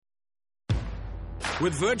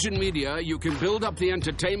With Virgin Media, you can build up the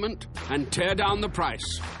entertainment and tear down the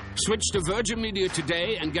price. Switch to Virgin Media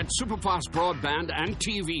today and get superfast broadband and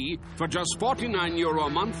TV for just €49 a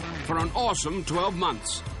month for an awesome 12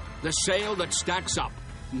 months. The sale that stacks up.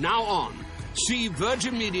 Now on. See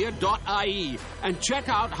virginmedia.ie and check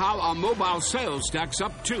out how our mobile sales stacks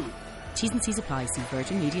up too. T's and C's apply. See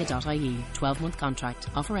virginmedia.ie. 12-month contract.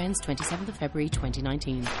 Offer ends 27th of February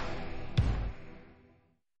 2019.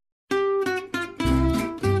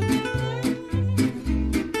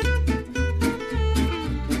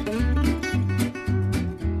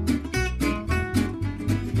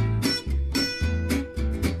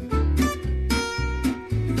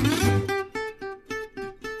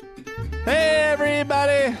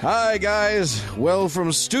 Hi, guys. Well,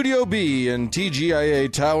 from Studio B in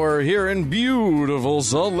TGIA Tower here in beautiful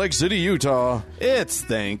Salt Lake City, Utah. It's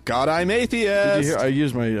Thank God I'm Atheist. Did you hear? I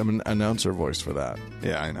used my announcer voice for that.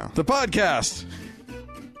 Yeah, I know. The podcast.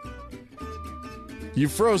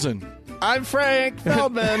 You've frozen. I'm Frank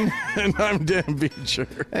Feldman. And I'm Dan Beecher.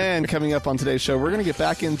 And coming up on today's show, we're going to get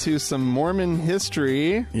back into some Mormon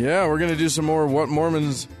history. Yeah, we're going to do some more What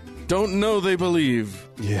Mormons Don't Know They Believe.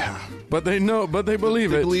 Yeah. But they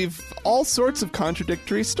believe it. They believe all sorts of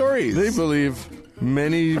contradictory stories. They believe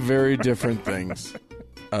many very different things.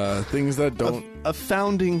 Things that don't... A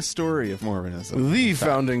founding story of Mormonism. The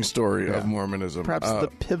founding story of Mormonism. Perhaps the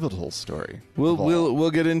pivotal story.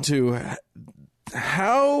 We'll get into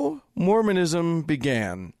how Mormonism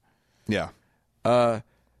began. Yeah.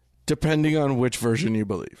 Depending on which version you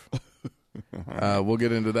believe. We'll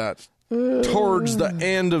get into that towards the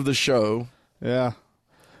end of the show. Yeah.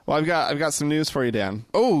 Well, I've got some news for you, Dan.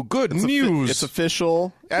 Oh, good. News. It's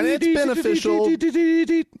official, and it's been official.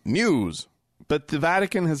 News. But the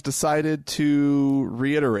Vatican has decided to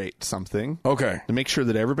reiterate something. Okay. To make sure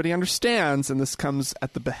that everybody understands, and this comes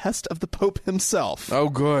at the behest of the Pope himself. Oh,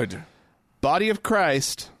 good. Body of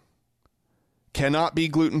Christ cannot be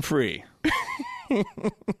gluten-free.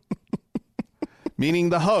 Meaning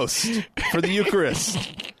the host for the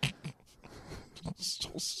Eucharist. So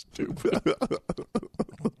stupid.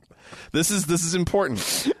 This is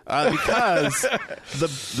important because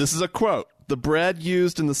this is a quote. The bread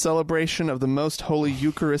used in the celebration of the most holy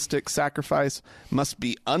Eucharistic sacrifice must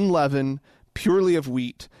be unleavened, purely of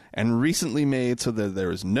wheat, and recently made so that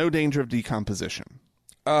there is no danger of decomposition.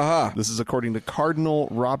 This is according to Cardinal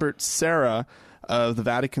Robert Serra of the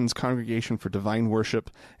Vatican's Congregation for Divine Worship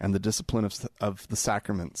and the Discipline of the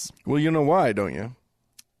Sacraments. Well, you know why, don't you?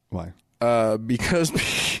 Why? Because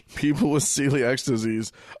people with celiac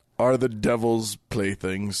disease are the devil's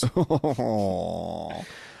playthings.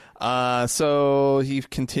 So he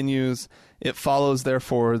continues, it follows,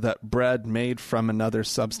 therefore, that bread made from another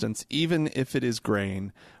substance, even if it is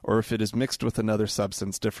grain, or if it is mixed with another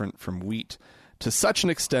substance different from wheat, to such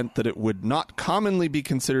an extent that it would not commonly be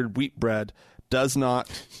considered wheat bread, does not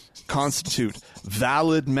constitute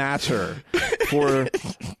valid matter for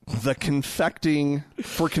confecting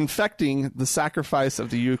the sacrifice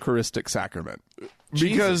of the Eucharistic sacrament.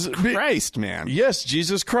 Because Jesus Christ, man. Yes,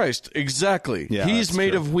 Jesus Christ. Exactly. Yeah, He's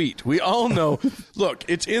made of wheat. We all know. Look,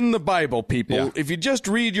 it's in the Bible, people. Yeah. If you just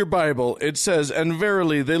read your Bible, it says, and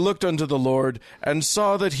verily they looked unto the Lord and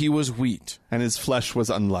saw that he was wheat. And his flesh was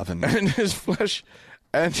unleavened.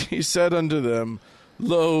 And he said unto them,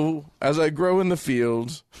 Lo, as I grow in the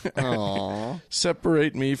field,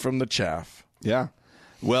 separate me from the chaff. Yeah.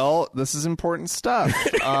 Well, this is important stuff,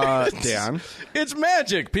 Dan. It's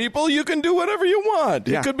magic, people. You can do whatever you want.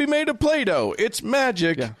 Yeah. It could be made of Play-Doh. It's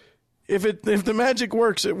magic. Yeah. If the magic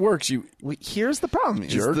works, it works. Here's the problem: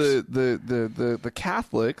 is the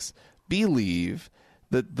Catholics believe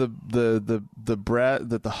that the bread,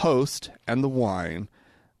 that the host and the wine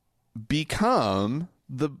become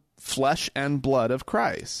the flesh and blood of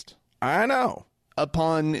Christ. I know.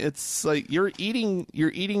 It's like you're eating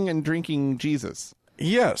and drinking Jesus.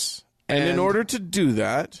 Yes. And in order to do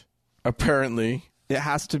that, apparently, it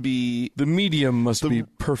has to be... The medium must be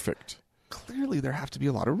perfect. Clearly, there have to be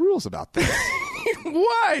a lot of rules about this.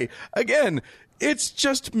 Why? Again, it's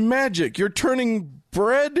just magic. You're turning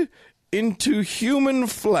bread into human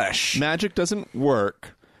flesh. Magic doesn't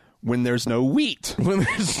work when there's no wheat.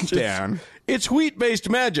 Dan. It's wheat-based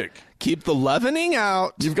magic. Keep the leavening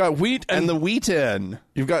out. You've got wheat and the wheat in.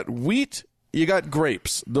 You've got wheat. You got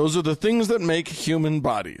grapes. Those are the things that make human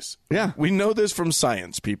bodies. Yeah. We know this from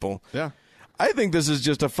science, people. Yeah. I think this is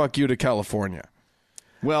just a fuck you to California.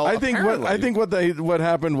 Well, I think what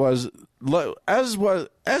happened was as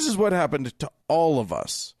is what happened to all of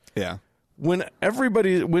us. Yeah. When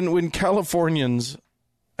Californians,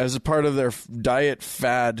 as a part of their diet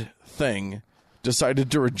fad thing,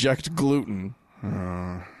 decided to reject gluten,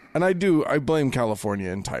 And I blame California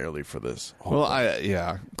entirely for this. Well,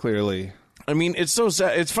 clearly. I mean, it's so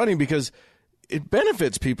sad. It's funny because it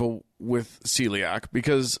benefits people with celiac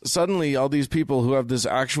because suddenly all these people who have this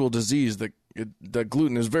actual disease that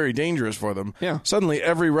gluten is very dangerous for them. Yeah. Suddenly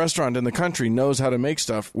every restaurant in the country knows how to make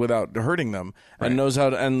stuff without hurting them and knows how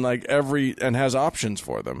to, and has options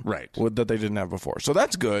for them. Right. That they didn't have before. So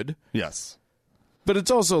that's good. Yes. But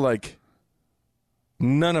it's also like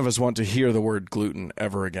none of us want to hear the word gluten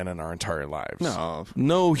ever again in our entire lives.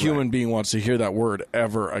 No human being wants to hear that word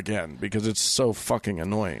ever again because it's so fucking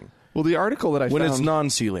annoying. Well, the article that I when found... it's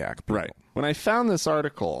non-celiac people. Right. When I found this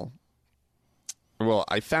article... Well,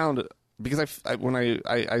 I found... Because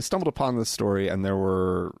I stumbled upon this story and there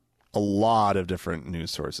were a lot of different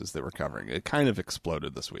news sources that were covering it. It kind of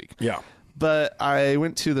exploded this week. Yeah. But I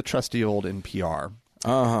went to the trusty old NPR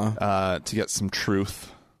to get some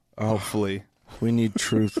truth, hopefully. We need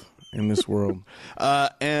truth in this world.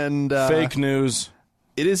 Fake news.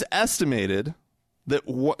 It is estimated that...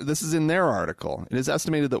 this is in their article. It is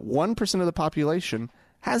estimated that 1% of the population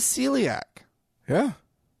has celiac. Yeah.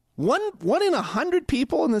 One in 100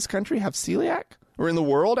 people in this country have celiac? Or in the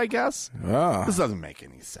world, I guess? Ah. This doesn't make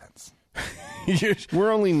any sense.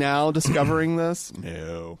 We're only now discovering this?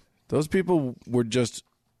 No. Those people were just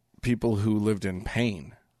people who lived in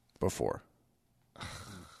pain before.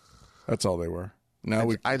 That's all they were.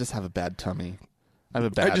 Now I just have a bad tummy. I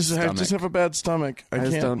have a bad stomach. I just have a bad stomach. I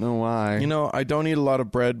just don't know why. You know, I don't eat a lot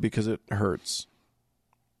of bread because it hurts.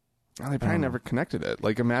 Well, I probably never connected it.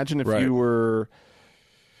 Like, imagine if you were...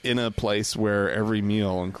 in a place where every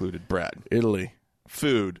meal included bread. Italy.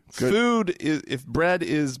 Food. Good. Food is, if bread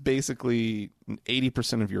is basically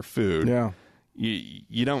 80% of your food,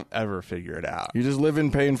 you don't ever figure it out. You just live in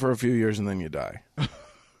pain for a few years and then you die.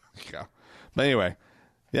 Yeah. But anyway,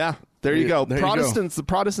 there you go. There The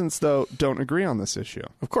Protestants, though, don't agree on this issue.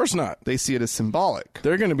 Of course not. They see it as symbolic.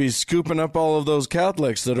 They're going to be scooping up all of those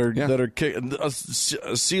Catholics that are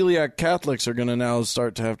celiac Catholics are going to now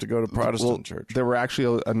start to have to go to Protestant church. There were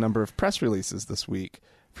actually a number of press releases this week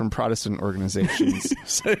from Protestant organizations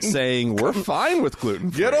saying we're fine with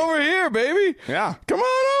gluten-free. Get over here, baby. Yeah. Come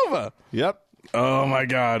on over. Yep. Oh my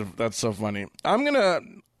God, that's so funny. I'm gonna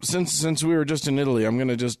since we were just in Italy, I'm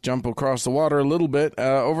gonna just jump across the water a little bit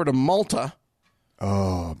over to Malta.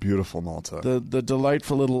 Oh, beautiful Malta. The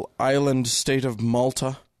delightful little island state of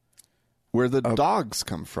Malta, where the dogs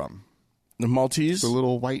come from. The Maltese, the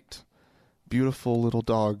little white, beautiful little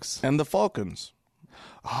dogs, and the falcons.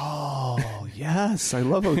 Oh yes, I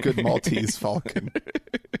love a good Maltese falcon.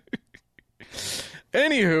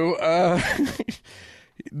 Anywho,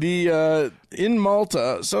 in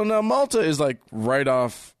Malta, so now Malta is like right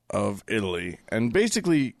off of Italy, and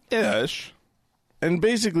basically ish, and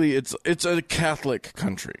basically it's a Catholic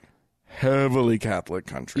country, heavily Catholic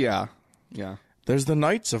country. Yeah. There's the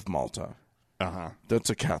Knights of Malta.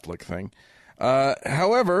 That's a Catholic thing.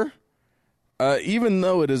 However, even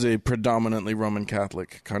though it is a predominantly Roman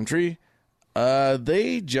Catholic country,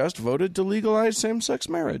 they just voted to legalize same-sex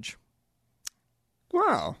marriage.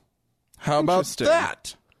 Wow. How about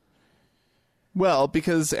that? Well,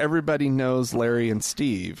 because everybody knows Larry and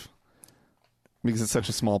Steve. Because it's such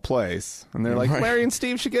a small place. And they're like, Larry and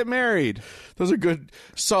Steve should get married. Those are good,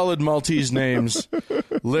 solid Maltese names.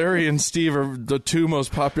 Larry and Steve are the two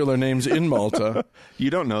most popular names in Malta. You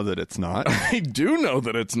don't know that it's not. I do know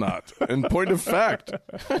that it's not. In point of fact.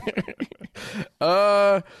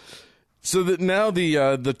 So that now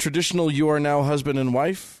the traditional "you are now husband and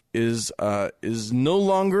wife" is no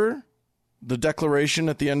longer the declaration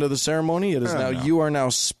at the end of the ceremony. It is now "you are now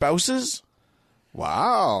spouses."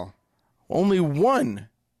 Wow. Only one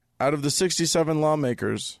out of the 67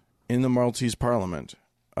 lawmakers in the Maltese parliament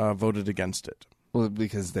voted against it. Well,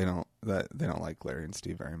 because they don't like Larry and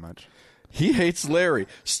Steve very much. He hates Larry.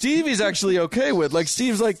 Steve he's actually okay with. Like,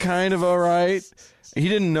 Steve's like kind of all right. He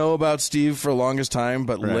didn't know about Steve for the longest time,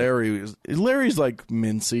 but Larry's like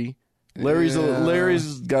mincy.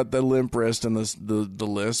 Larry's got the limp wrist and the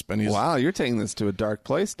lisp, and he's wow. You're taking this to a dark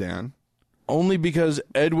place, Dan. Only because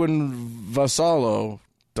Edwin Vassallo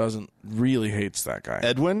really hates that guy.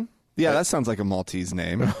 Edwin? Yeah, that sounds like a Maltese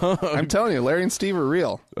name. I'm telling you, Larry and Steve are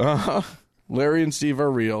real. Larry and Steve are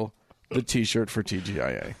real. The T-shirt for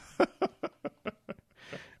TGIA.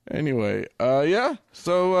 Anyway, yeah.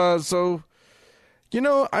 So you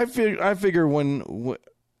know, I figure when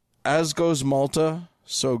as goes Malta,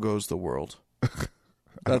 so goes the world. I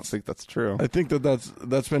don't think that's true. I think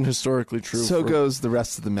that's been historically true. So goes the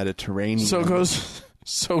rest of the Mediterranean.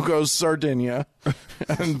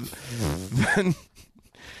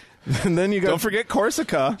 And then you got, Don't forget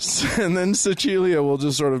Corsica. and then Sicilia will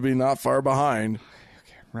just sort of be not far behind.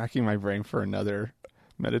 Racking my brain for another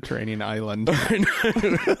Mediterranean island.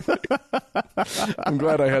 I'm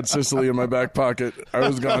glad I had Sicily in my back pocket. I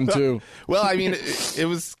was gone too. Well, I mean, it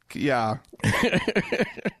was, yeah.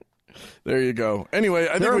 There you go. Anyway,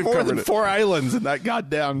 I There think are we've more covered than it. 4 islands in that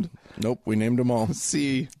goddamn Nope, we named them all.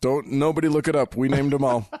 sea. Nobody look it up. We named them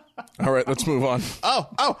all. All right, let's move on.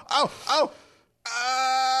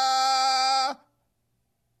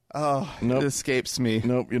 Nope. It escapes me.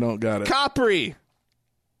 Nope, you don't got it. Capri.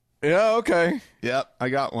 Yeah, okay. Yep, I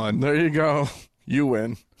got one. There you go. You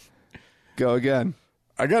win. Go again.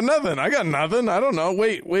 I got nothing. I don't know.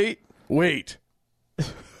 Wait.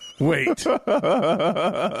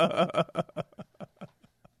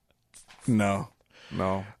 No.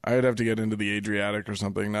 I'd have to get into the Adriatic or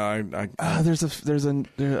something. No,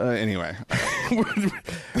 Anyway.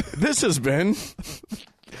 This has been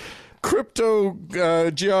Crypto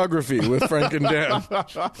Geography with Frank and Dan.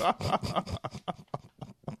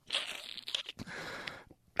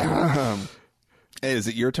 Hey, is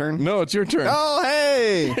it your turn? No, it's your turn. Oh,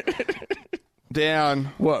 hey!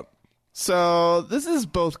 Dan. What? So, this is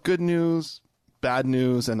both good news, bad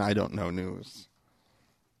news, and I don't know news.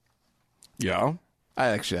 Yeah.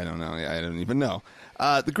 I don't know. I don't even know.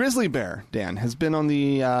 The grizzly bear, Dan, has been on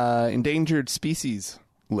the endangered species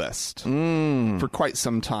list for quite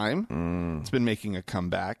some time. It's been making a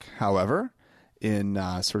comeback, however, in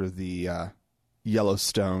sort of the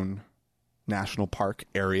Yellowstone National Park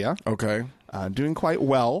area. Okay. Doing quite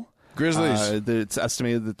well. Grizzlies. It's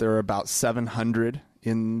estimated that there are about 700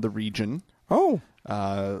 in the region. Oh.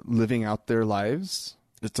 Living out their lives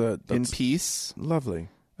in That's peace. lovely.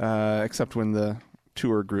 Except when the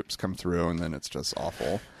tour groups come through, and then it's just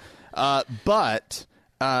awful.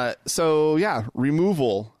 So yeah,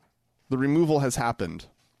 removal. The removal has happened.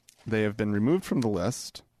 They have been removed from the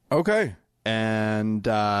list, Okay. and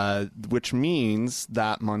which means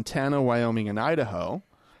that Montana, Wyoming, and Idaho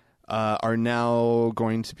are now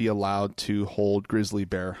going to be allowed to hold grizzly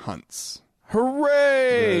bear hunts.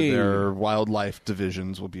 Hooray! Their wildlife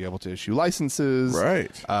divisions will be able to issue licenses.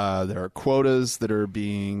 Right. There are quotas that are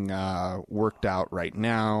being worked out right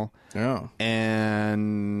now. Yeah.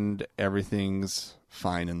 And everything's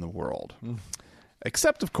fine in the world.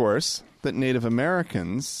 Except, of course, that Native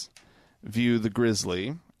Americans view the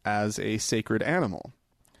grizzly as a sacred animal.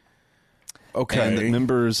 Okay. And that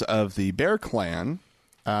members of the Bear Clan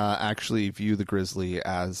actually view the grizzly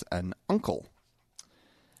as an uncle.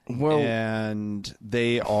 Well, And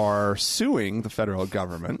they are suing the federal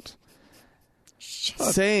government,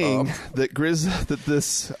 saying that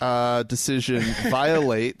this decision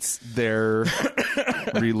violates their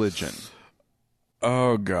religion.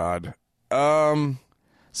 oh God.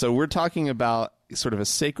 So we're talking about sort of a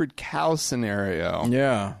sacred cow scenario,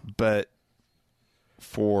 Yeah. but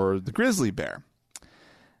for the grizzly bear.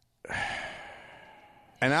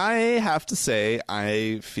 And I have to say,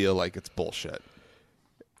 I feel like it's bullshit.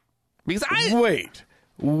 Because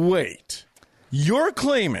Wait. You're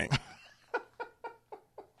claiming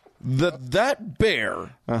that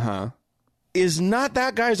bear is not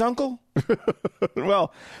that guy's uncle?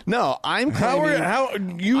 well, no, I'm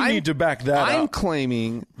claiming... need to back that I'm up.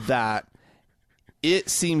 claiming that it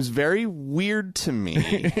seems very weird to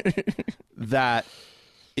me that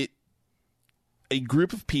a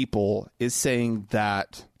group of people is saying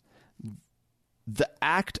that the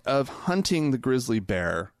act of hunting the grizzly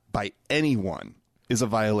bear by anyone is a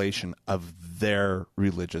violation of their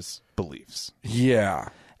religious beliefs. Yeah.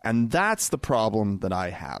 And that's the problem that I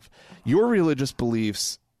have. Your religious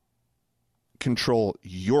beliefs control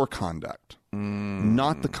your conduct,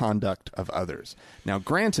 not the conduct of others. Now,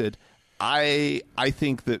 granted, I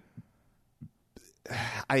think that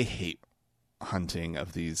I hate hunting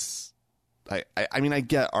of these. I mean, I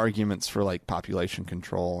get arguments for like population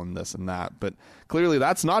control and this and that, but clearly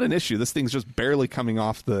that's not an issue. This thing's just barely coming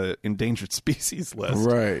off the endangered species list.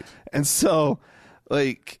 Right. And so,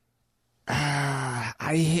 like, I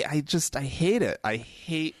hate it. I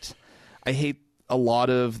hate a lot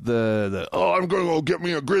of the I'm going to go get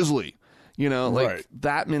me a grizzly. You know, like Right.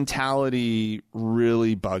 that mentality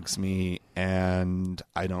really bugs me, and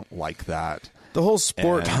I don't like that. The whole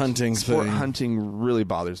sport And hunting sport thing. hunting really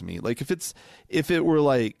bothers me. Like if it were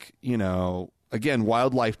like, you know, again,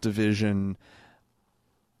 wildlife division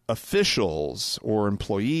officials or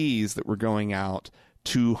employees that were going out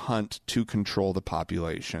to hunt to control the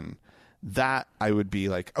population, that I would be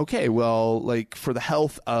like, okay, well, like for the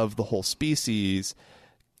health of the whole species,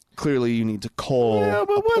 clearly you need to cull Yeah,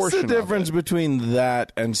 but a what's portion the of difference it. between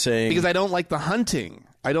that and saying... Because I don't like the hunting.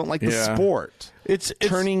 I don't like the sport. It's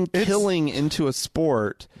Turning killing into a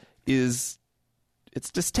sport it's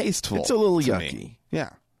distasteful. It's a little to yucky. me.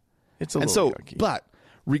 Yeah. It's a And little so, yucky. but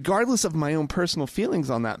regardless of my own personal feelings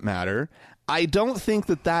on that matter, I don't think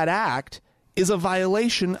that act is a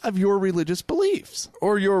violation of your religious beliefs.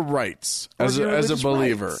 or your rights as your a religious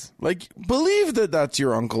believer. rights. Like, believe that that's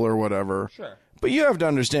your uncle or whatever. Sure. But you have to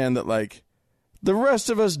understand that, like, the rest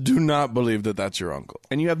of us do not believe that that's your uncle.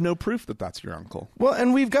 And you have no proof that that's your uncle. Well,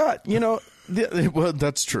 and we've got, well,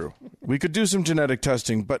 that's true. We could do some genetic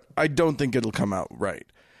testing, but I don't think it'll come out right.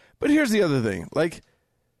 But here's the other thing. Like,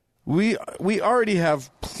 we already have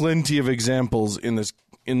plenty of examples in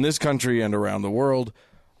this country and around the world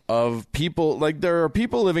of people, like, there are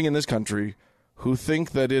people living in this country who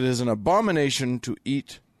think that it is an abomination to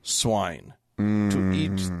eat swine, to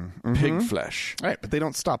eat pig flesh. Right, but they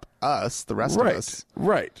don't stop us, the rest of us,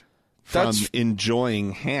 Right. from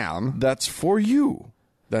enjoying ham. That's for you.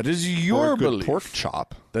 That is your or a good belief. pork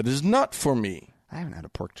chop. That is not for me. I haven't had a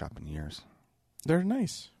pork chop in years. They're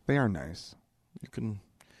nice. They are nice. You can.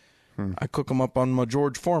 I cook them up on my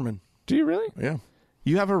George Foreman. Do you really? Yeah,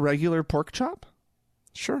 You have a regular pork chop?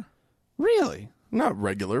 sure. Really? Not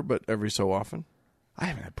regular, but every so often. I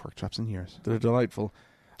haven't had pork chops in years. They're delightful.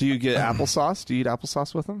 Do you get applesauce? Do you eat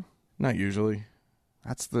applesauce with them? Not usually.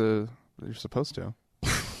 You're supposed to.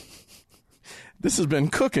 This has been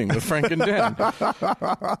Cooking with Frank and Dan.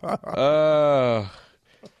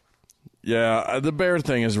 Yeah, the bear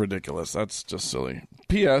thing is ridiculous. That's just silly.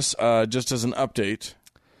 P.S. Just as an update,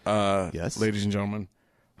 Yes. ladies and gentlemen,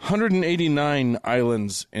 189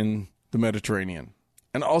 islands in the Mediterranean.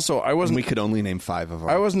 And also, We could only name 5 of them.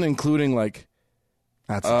 I wasn't including, like,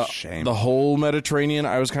 That's a shame. the whole Mediterranean.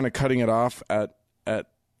 I was kind of cutting it off at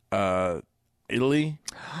Italy.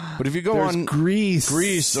 But if you go There's on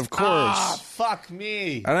Greece, of course. Fuck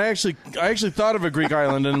me. And I actually thought of a Greek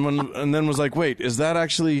island and then was like, wait, is that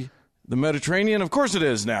actually the Mediterranean? Of course it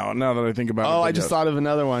is now that I think about it. Oh, But I just thought of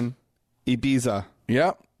another one. Ibiza.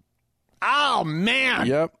 Yep. Oh, man.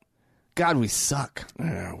 Yep. God, we suck.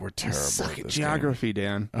 Yeah, we're terrible. Suck at at this geography,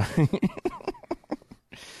 Dan. game.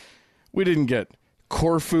 We didn't get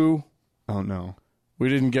Corfu. Oh, no. We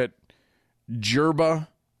didn't get Jerba.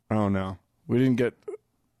 Oh, no. We didn't get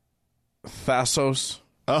Thassos.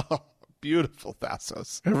 Oh, beautiful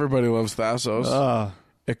Thassos. Everybody loves Thassos.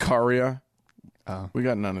 Icaria. Oh. We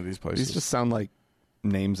got none of these places. These just sound like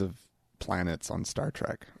names of planets on Star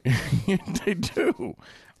Trek. They do.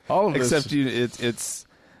 All of Except this.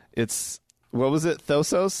 it's what was it?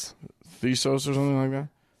 Thosos? Thesos or something like that.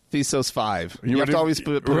 Thesos 5. You have ready? to always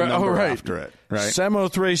put a number after it, right?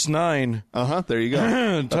 Samothrace 9. There you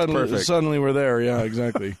go. That's perfect. Suddenly we're there. Yeah,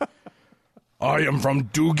 exactly. I am from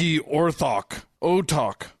Doogie Orthok.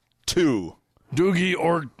 Otok. 2. Doogie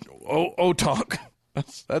Otok.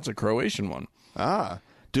 That's a Croatian one.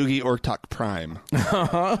 Doogie Ortok Prime.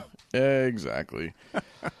 Exactly.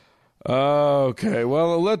 Okay,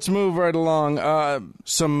 well, let's move right along.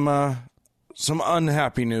 Some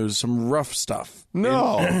unhappy news, some rough stuff.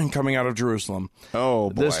 No. Coming out of Jerusalem. Oh,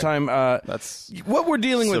 boy. This time, That's what we're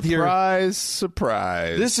dealing with here.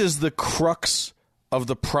 Surprise. This is the crux of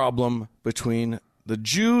the problem between the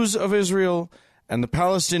Jews of Israel and the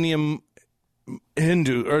Palestinian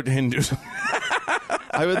Hindus.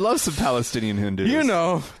 I would love some Palestinian Hindus. You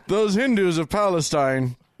know, those Hindus of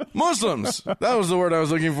Palestine. Muslims. That was the word I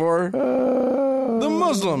was looking for. The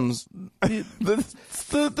Muslims.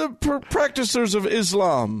 The practicers of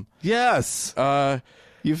Islam. Yes.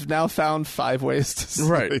 You've now found 5 ways to say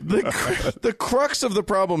Right. that. The crux of the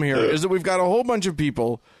problem here is that we've got a whole bunch of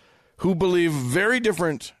people who believe very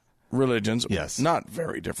different religions. Yes. Not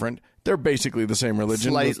very different. They're basically the same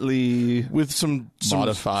religion. Slightly With some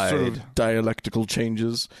modified. sort of dialectical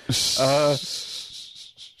changes.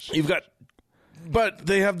 You've got, but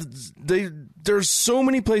there's so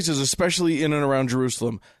many places, especially in and around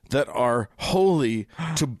Jerusalem, that are holy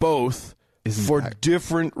to both for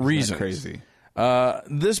different reasons. crazy?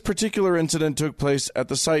 This particular incident took place at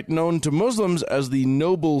the site known to Muslims as the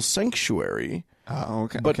Noble Sanctuary,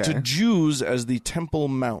 Okay. but to Jews as the Temple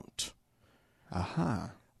Mount.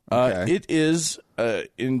 Okay. It is,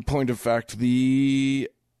 in point of fact, the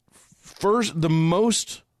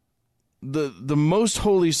most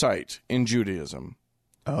holy site in Judaism,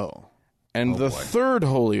 and the third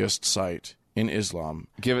holiest site in Islam,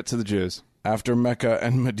 Give it to the Jews. after Mecca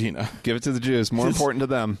and Medina. Give it to the Jews. More important to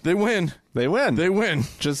them. They win. They win. They win.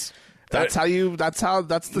 Just that's how you decide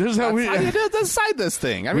this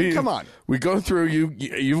thing. I mean, come on. We go through.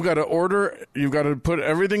 You've got to order. You've got to put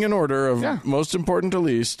everything in order of most important to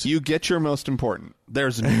least. You get your most important.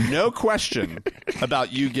 There's no question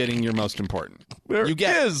about you getting your most important. There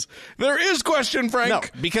is question, Frank. No,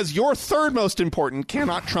 because your third most important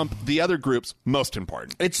cannot trump the other group's most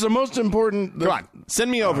important. It's the most important. Come on,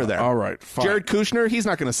 send me over there. All right, fine. Jared Kushner, he's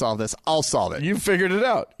not going to solve this. I'll solve it. You figured it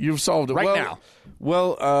out. You've solved it Right now.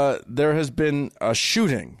 Well, there has been a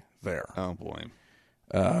shooting there. Oh, boy.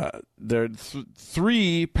 There are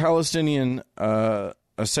 3 Palestinian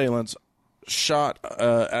assailants shot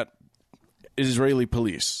at Israeli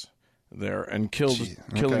police there and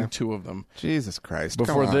killing 2 of them Jesus Christ.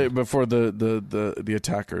 before the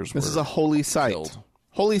attackers This were is a holy site. killed.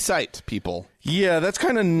 Holy site, people. Yeah, that's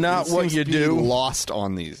kind of not It what seems you to be do. lost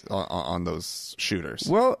on these on those shooters.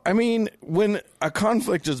 Well, I mean, when a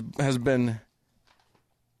conflict has been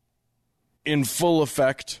in full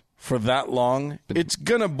effect for that long, it's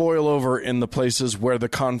going to boil over in the places where the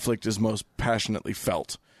conflict is most passionately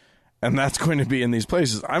felt. And that's going to be in these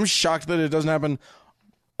places. I'm shocked that it doesn't happen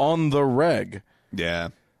on the reg. Yeah.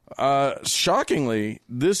 Shockingly,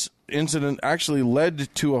 this incident actually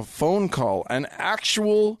led to a phone call, an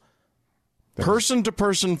actual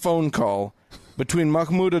person-to-person phone call between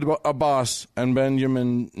Mahmoud Abbas and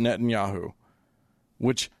Benjamin Netanyahu,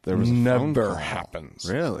 which never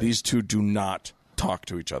happens. Really? These two do not talk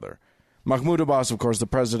to each other. Mahmoud Abbas, of course, the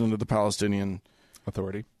president of the Palestinian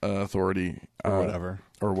Authority.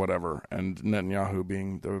 or whatever, and Netanyahu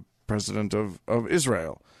being the president of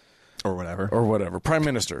Israel. Or whatever. Prime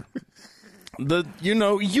Minister.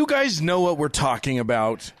 You guys know what we're talking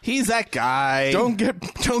about. He's that guy. Don't get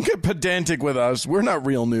pedantic with us. We're not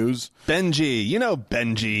real news. Benji. You know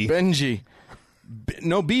Benji. Benji.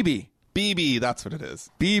 No, Bibi. BB, that's what it is.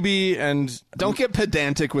 Bibi and Don't get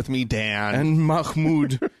pedantic with me, Dan. and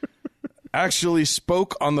Mahmoud actually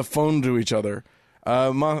spoke on the phone to each other.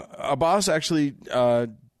 Abbas actually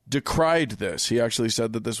decried this. He actually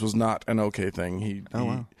said that this was not an okay thing. He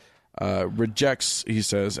rejects, he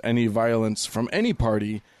says, any violence from any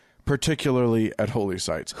party, particularly at holy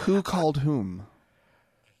sites. Who called whom?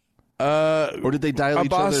 Or did they dial each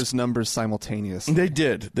Abbas- other's numbers simultaneously? They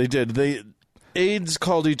did. Aides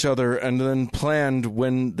called each other and then planned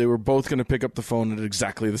when they were both going to pick up the phone at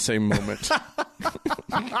exactly the same moment.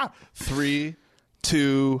 3,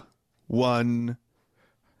 2, 1.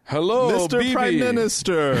 Hello, Mr. Bibi. Prime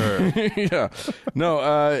Minister. Yeah. No,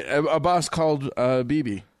 Abbas called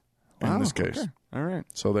Bibi in this case. Okay. All right.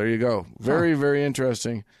 So there you go. Very, very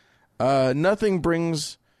interesting. Nothing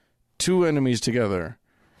brings 2 enemies together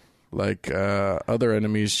like other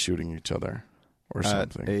enemies shooting each other or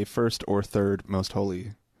something. A first or third most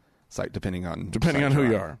holy site, depending on who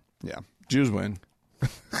you are. Yeah. Jews win.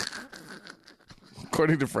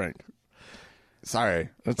 According to Frank. Sorry.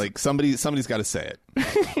 Like somebody's got to say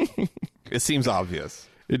it. It seems obvious.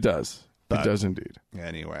 It does. It does indeed.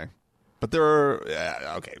 Anyway. But there are...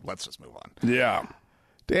 okay, let's just move on. Yeah.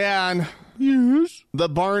 Dan. Yes. The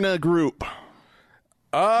Barna Group.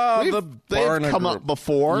 They've They've come up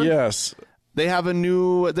before. Yes. They have a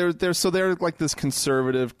new... They're like this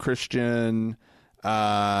conservative Christian...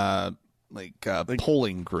 polling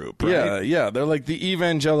group, right? Yeah. They're like the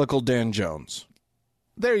evangelical Dan Jones.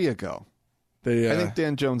 There you go. They, I think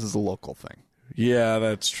Dan Jones is a local thing. Yeah,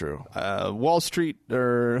 that's true. Wall Street,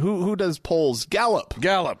 or who does polls? Gallup.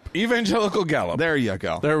 Evangelical Gallup. There you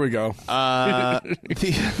go. There we go. I'm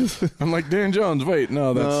like, Dan Jones. Wait,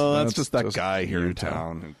 no, that's just that guy here in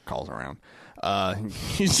town who calls around.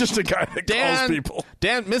 He's just a guy that calls people.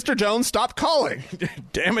 Dan, Mr. Jones, stop calling.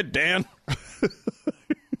 Damn it, Dan.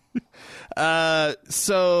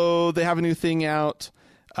 So they have a new thing out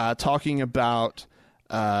talking about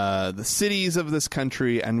the cities of this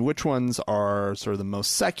country and which ones are sort of the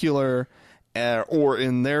most secular or,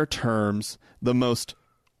 in their terms, the most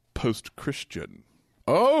post-Christian.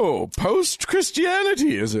 Oh,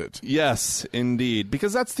 post-Christianity, is it? Yes, indeed.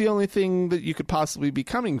 Because that's the only thing that you could possibly be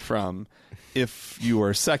coming from if you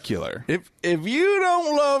are secular. If you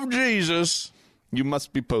don't love Jesus... You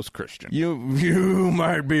must be post-Christian. You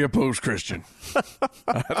might be a post-Christian.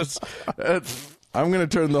 I'm going to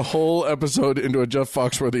turn the whole episode into a Jeff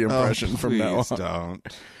Foxworthy impression from now on. Please don't.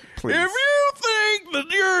 Please. If you think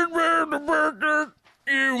that you're the burger,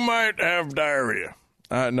 you might have diarrhea.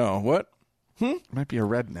 No, what? Might be a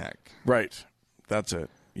redneck. Right. That's it.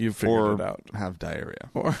 You figured it out. Have diarrhea.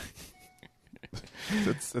 Or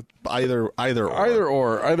It's either or.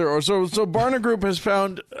 Either or. So Barna Group has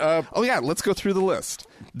found... oh, yeah. Let's go through the list.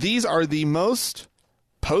 These are the most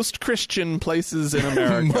post-Christian places in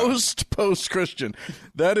America. Most post-Christian.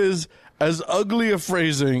 That is as ugly a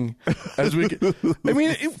phrasing as we can. I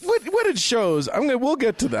mean, what it shows, we'll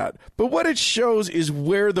get to that, but what it shows is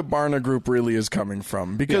where the Barna Group really is coming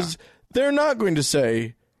from, because they're not going to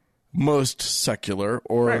say most secular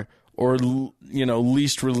or or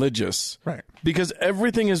least religious. Right. Because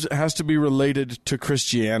everything has to be related to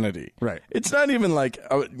Christianity. Right. It's not even like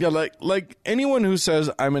anyone who says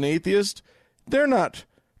I'm an atheist, they're not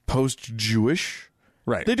post-Jewish.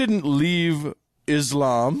 Right. They didn't leave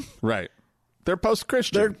Islam. Right. They're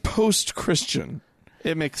post-Christian. They're post-Christian.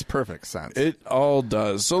 It makes perfect sense. It all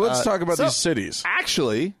does. So let's talk about these cities.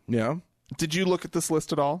 Actually, Yeah. did you look at this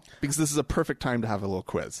list at all? Because this is a perfect time to have a little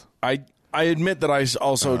quiz. I admit that I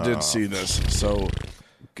also did see this. So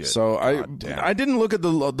Good. so damn. I didn't look at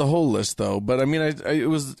the whole list though, but I mean it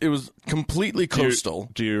was completely coastal.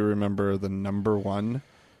 Do you remember the number one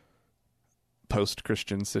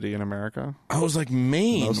post-Christian city in America? I was like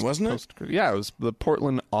Maine, wasn't it? Yeah, it was the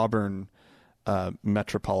Portland, Auburn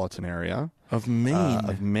metropolitan area Of Maine.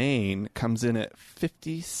 of Maine. Comes in at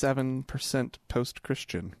 57%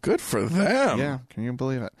 post-Christian. Good for them. Yeah, can you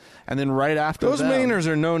believe it? And then right after Those them, Mainers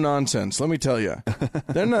are no nonsense. Let me tell you,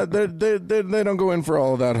 they're not. They don't go in for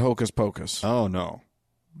all of that hocus pocus. Oh no,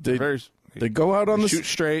 They very they go out on the shoot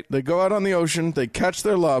straight. They go out on the ocean. They catch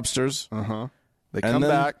their lobsters, They And come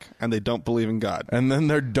then- back and they don't believe in God. and then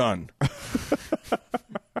they're done.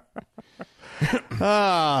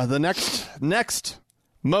 The next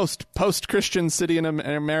most post-Christian city in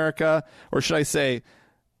America, or should I say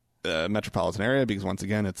metropolitan area, because once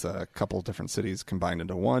again it's a couple different cities combined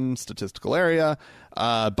into one statistical area.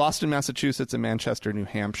 Boston, Massachusetts, and Manchester, New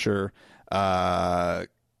Hampshire.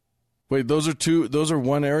 Wait, those are two. Those are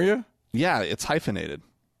one area. Yeah, it's hyphenated.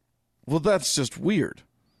 Well, that's just weird.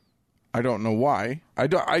 I don't know why.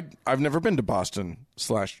 I've never been to Boston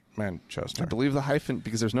 / Manchester. I believe the hyphen,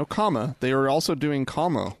 because there's no comma. They are also doing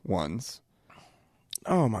comma ones.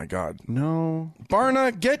 Oh my God, No,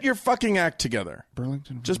 Barna, get your fucking act together.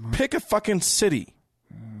 Burlington. Just pick a fucking city.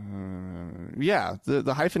 Yeah,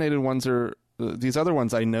 the hyphenated ones are these other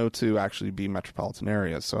ones I know to actually be metropolitan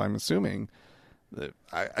areas. So I'm assuming that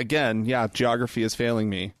geography is failing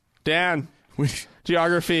me. Dan,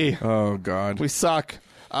 geography. Oh God. We suck.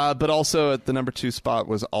 But also at the number 2 spot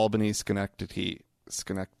was Albany, Schenectady,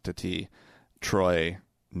 Troy,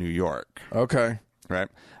 New York. Okay. Right.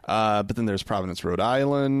 But then there's Providence, Rhode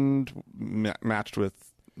Island, matched with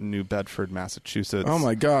New Bedford, Massachusetts. Oh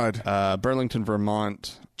my God. Burlington,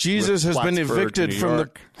 Vermont. Jesus has been Plattsburgh, evicted New from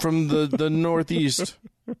York. from the Northeast.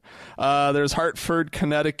 There's Hartford,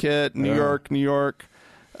 Connecticut, New York,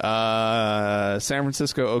 San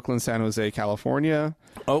Francisco, Oakland, San Jose, California.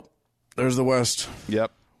 Oh, there's the West.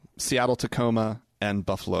 Yep. Seattle, Tacoma, and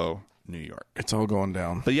Buffalo, New York. It's all going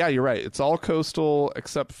down. But yeah, you're right. It's all coastal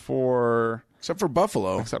except for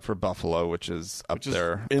Buffalo. Buffalo, which is up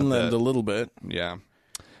there Inland a a bit. little bit. Yeah.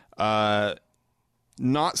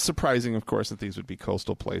 Not surprising, of course, that these would be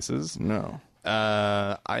coastal places. No.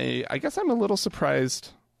 I guess I'm a little surprised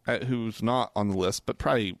at who's not on the list, but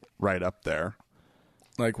probably right up there.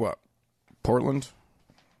 Like what? Portland?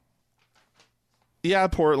 Yeah,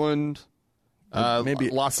 Portland. Maybe-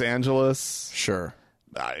 Los Angeles. Sure.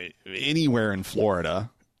 Anywhere in Florida.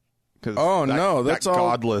 'Cause that's all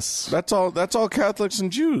godless. That's all Catholics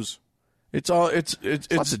and Jews. It's Lots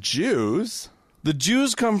of Jews. the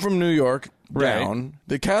Jews come from New York Right. down.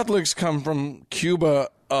 The Catholics come from Cuba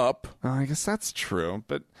up. I guess that's true,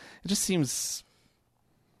 but it just seems,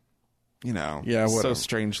 Yeah, so whatever.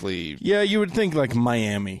 strangely. Yeah, you would think like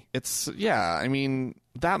Miami. I mean,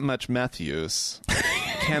 that much meth use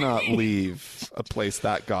cannot leave a place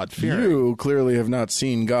that God-fearing. You clearly have not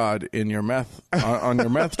seen God in your meth on your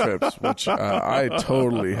meth trips, which I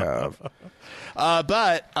totally have.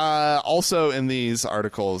 But also in these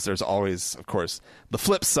articles, there's always, of course, the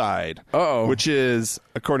flip side, Uh-oh. which is,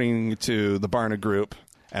 according to the Barna Group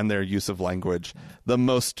and their use of language, the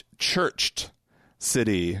most churched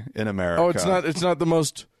city in America. Oh, it's not the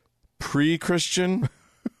most pre-Christian.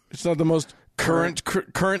 It's not the most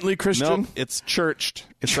currently Christian. No, it's churched.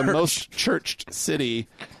 It's the most churched city.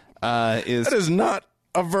 That is not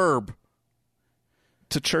a verb.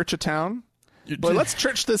 To church a town. But let's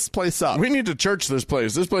church this place up. We need to church this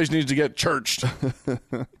place. This place needs to get churched.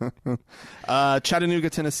 Chattanooga,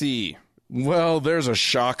 Tennessee. Well, there's a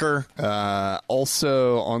shocker.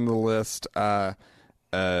 Also on the list.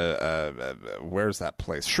 Where's that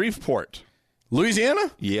place? Shreveport.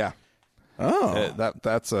 Louisiana? Yeah. Oh.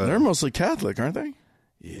 That's a. They're mostly Catholic, aren't they?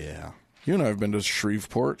 Yeah. You and I have been to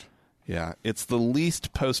Shreveport. Yeah. It's the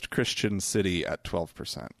least post-Christian city at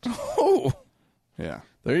 12%. Oh, Yeah.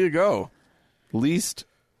 there you go. Least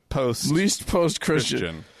Least post-Christian.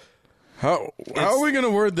 Christian. How are we going to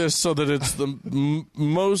word this so that it's the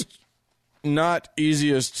most not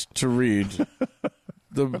easiest to read?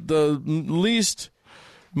 the least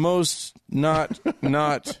most not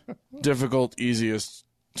difficult easiest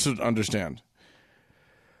understand.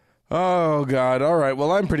 Oh, God. All right.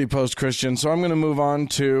 Well, I'm pretty post-Christian, so I'm going to move on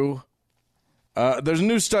to... there's a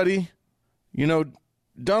new study. You know,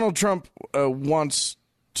 Donald Trump wants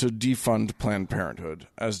to defund Planned Parenthood,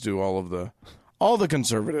 as do all the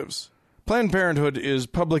conservatives. Planned Parenthood is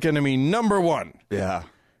public enemy number one. Yeah.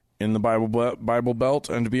 In the Bible Belt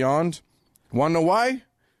and beyond. Want to know why?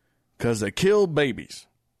 Because they kill babies.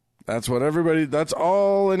 That's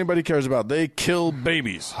all anybody cares about. They kill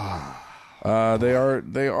babies. They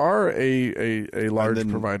are a large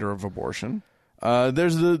provider of abortion.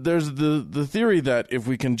 There's the theory that if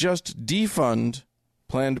we can just defund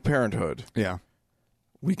Planned Parenthood,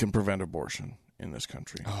 we can prevent abortion in this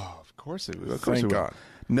country. Oh, of course it will. Thank God.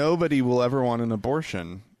 Nobody will ever want an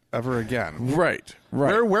abortion ever again. Right.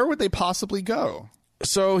 Where would they possibly go?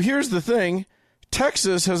 So here's the thing.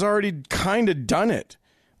 Texas has already kind of done it.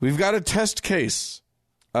 We've got a test case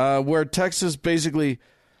where Texas basically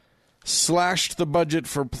slashed the budget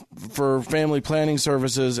for family planning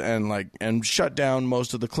services and shut down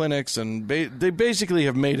most of the clinics, and they basically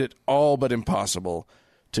have made it all but impossible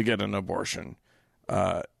to get an abortion,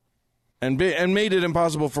 and made it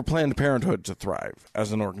impossible for Planned Parenthood to thrive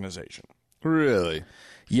as an organization. Really?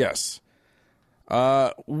 Yes.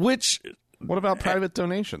 What about private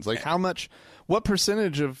donations? Like what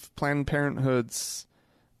percentage of Planned Parenthood's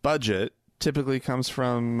budget typically comes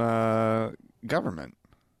from government?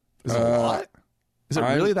 Is it a lot? Is it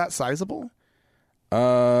really that sizable?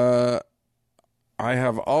 I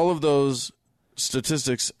have all of those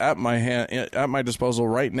statistics at my disposal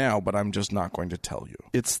right now, but I'm just not going to tell you.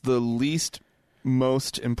 It's the least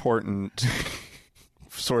most important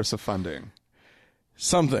source of funding.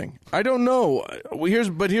 Something. I don't know. Here's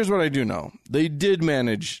what I do know. They did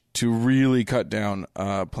manage to really cut down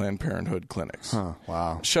Planned Parenthood clinics. Huh,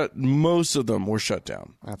 wow. Most of them were shut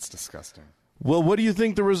down. That's disgusting. Well, what do you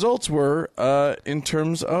think the results were in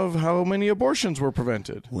terms of how many abortions were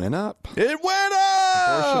prevented? Went up. It went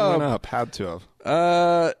up! Abortion went up. Had to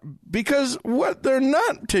have. Because what they're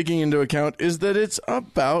not taking into account is that it's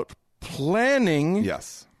about planning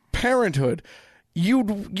parenthood.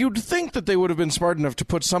 You'd think that they would have been smart enough to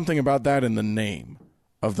put something about that in the name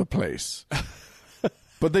of the place.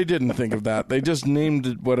 But they didn't think of that. They just named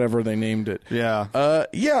it whatever they named it.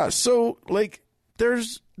 Yeah. So,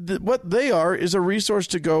 there's... what they are is a resource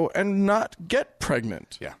to go and not get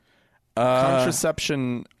pregnant. Yeah.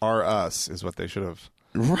 Contraception are us is what they should have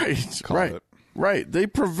called it. Right. They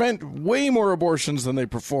prevent way more abortions than they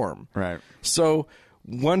perform. Right. So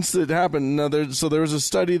once it happened, there was a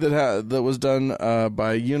study that was done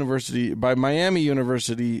by Miami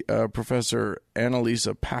University professor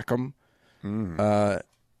Annalisa Packham. A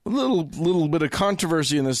little bit of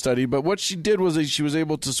controversy in this study, but what she did was she was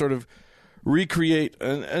able to sort of recreate,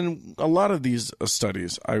 and a lot of these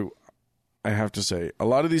studies, I have to say, a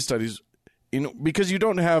lot of these studies, because you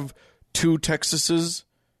don't have two Texases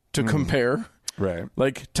to compare. Right.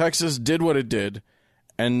 Like, Texas did what it did,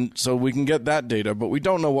 and so we can get that data, but we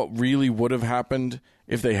don't know what really would have happened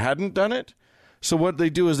if they hadn't done it. So what they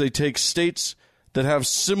do is they take states that have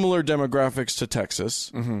similar demographics to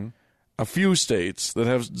Texas, a few states that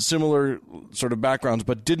have similar sort of backgrounds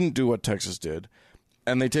but didn't do what Texas did,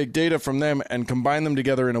 and they take data from them and combine them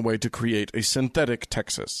together in a way to create a synthetic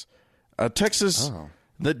Texas. A Texas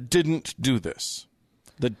that didn't do this.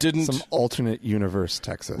 That didn't... Some alternate universe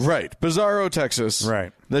Texas. Right. Bizarro Texas.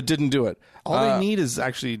 Right. That didn't do it. All they need is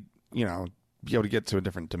actually, be able to get to a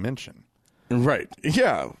different dimension. Right.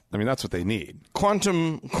 Yeah. I mean, that's what they need.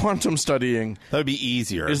 Quantum studying... That would be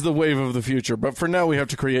easier. ...is the wave of the future. But for now, we have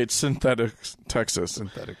to create synthetic Texas.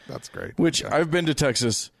 Synthetic. That's great. Which, I've been to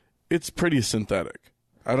Texas. It's pretty synthetic.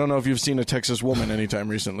 I don't know if you've seen a Texas woman anytime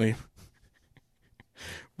recently.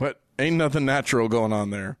 But ain't nothing natural going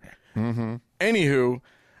on there. Mm-hmm. Anywho,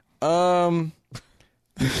 the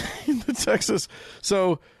Texas...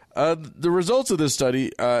 So, the results of this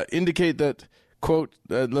study indicate that, quote,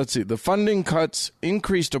 let's see, the funding cuts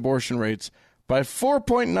increased abortion rates by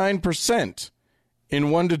 4.9%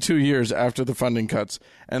 in 1 to 2 years after the funding cuts,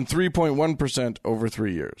 and 3.1% over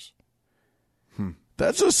 3 years.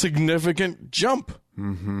 That's a significant jump.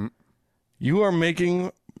 Mm-hmm. You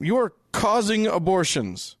are causing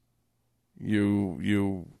abortions.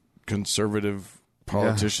 You conservative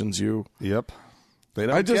politicians, you. Yep. They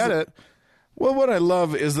don't get it. Well, what I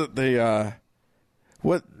love is that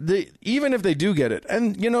even if they do get it,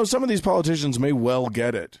 and some of these politicians may well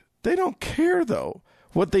get it, they don't care though.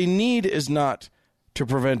 What they need is not to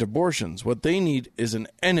prevent abortions. What they need is an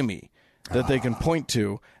enemy that they can point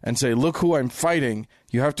to and say, look who I'm fighting.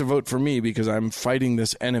 You have to vote for me because I'm fighting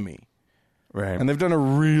this enemy. Right. And they've done a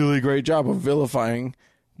really great job of vilifying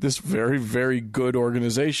this very, very good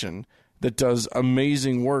organization that does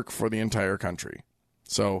amazing work for the entire country.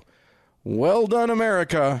 So, well done,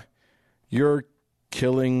 America. You're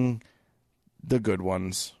killing the good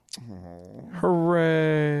ones.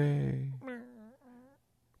 Hooray.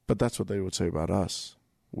 But that's what they would say about us,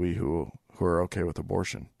 we who are okay with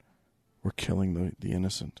abortion. We're killing the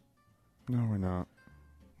innocent. No, we're not.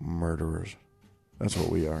 Murderers. That's what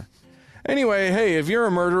we are. Anyway, hey, if you're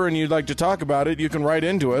a murderer and you'd like to talk about it, you can write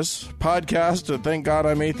into us. Podcast at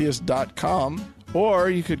thankgodimatheist.com. Or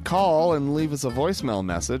you could call and leave us a voicemail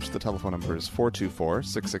message. The telephone number is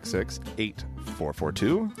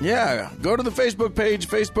 424-666-8442. Yeah, go to the Facebook page,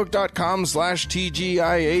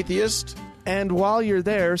 facebook.com/TGIAtheist. And while you're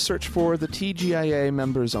there, search for the TGIA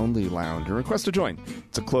Members Only Lounge and request to join.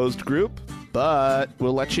 It's a closed group, but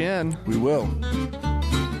we'll let you in. We will.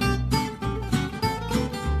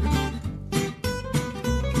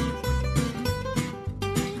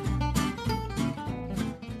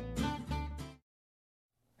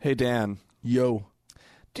 Hey, Dan. Yo.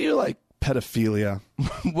 Do you like pedophilia?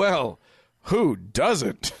 Well, who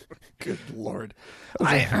doesn't? Good Lord.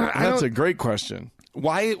 That's a great question.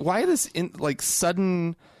 Why this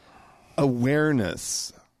sudden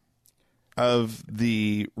awareness of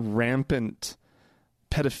the rampant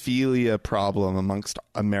pedophilia problem amongst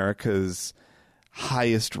America's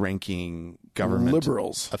highest ranking government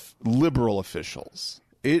liberal officials?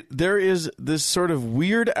 There is this sort of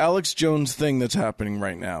weird Alex Jones thing that's happening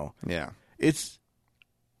right now. Yeah. It's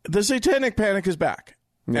the satanic panic is back.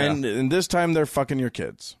 Yeah. And this time they're fucking your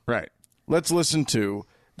kids. Right. Let's listen to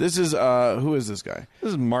this is who is this guy?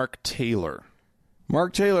 This is Mark Taylor.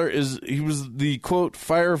 Mark Taylor he was the quote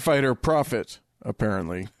firefighter prophet,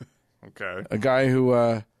 apparently. Okay. A guy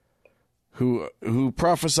who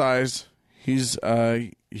prophesies. He's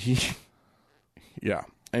yeah.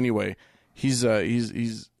 Anyway, he's a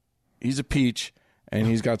peach, and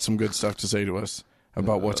he's got some good stuff to say to us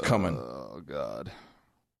about what's coming. Oh God.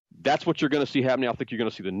 That's what you're going to see happening. I think you're going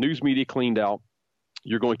to see the news media cleaned out.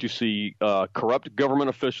 You're going to see corrupt government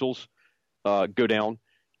officials go down.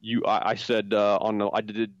 I said I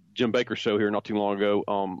did a Jim Baker show here not too long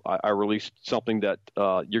ago. I released something that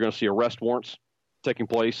you're going to see arrest warrants taking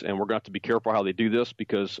place, and we're going to have to be careful how they do this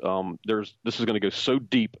because this is going to go so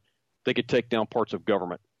deep they could take down parts of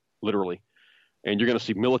government, literally. And you're going to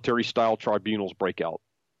see military-style tribunals break out.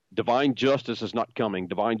 Divine justice is not coming.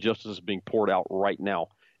 Divine justice is being poured out right now.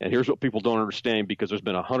 And here's what people don't understand because there's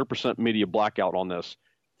been 100% media blackout on this.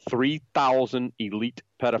 3,000 elite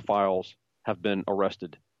pedophiles have been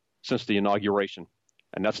arrested since the inauguration.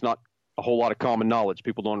 And that's not a whole lot of common knowledge.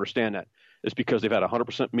 People don't understand that. It's because they've had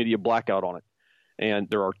 100% media blackout on it. And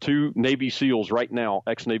there are 2 Navy SEALs right now,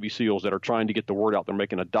 ex-Navy SEALs, that are trying to get the word out. They're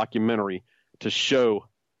making a documentary to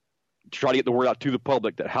try to get the word out to the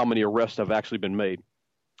public that how many arrests have actually been made.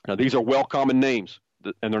 Now, these are well-common names,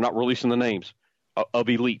 and they're not releasing the names of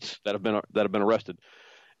elites that have been arrested.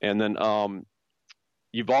 And then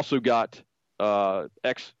you've also got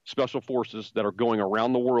ex-special forces that are going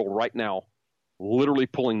around the world right now, literally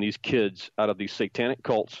pulling these kids out of these satanic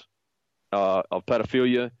cults of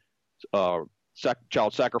pedophilia,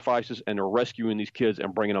 child sacrifices, and they're rescuing these kids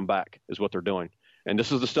and bringing them back is what they're doing. And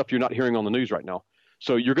this is the stuff you're not hearing on the news right now.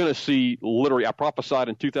 So you're going to see literally, I prophesied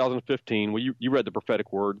in 2015, well, you read the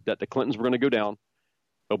prophetic word, that the Clintons were going to go down,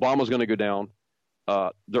 Obama's going to go down,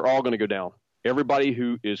 they're all going to go down. Everybody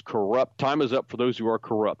who is corrupt, time is up for those who are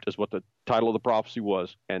corrupt, is what the title of the prophecy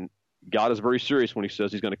was. And God is very serious when he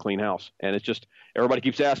says he's going to clean house. And it's just, everybody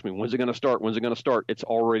keeps asking me, when's it going to start? When's it going to start? It's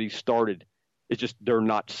already started. It's just they're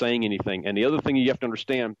not saying anything. And the other thing you have to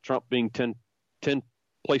understand, Trump being 10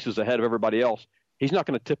 places ahead of everybody else, he's not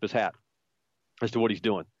going to tip his hat as to what he's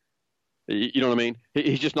doing. You know what I mean?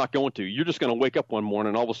 He's just not going to. You're just going to wake up one morning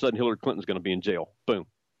and all of a sudden Hillary Clinton's going to be in jail. Boom.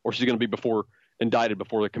 Or she's going to be indicted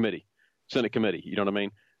before the committee, Senate committee. You know what I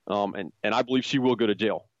mean? And I believe she will go to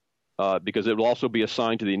jail because it will also be a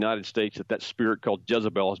sign to the United States that spirit called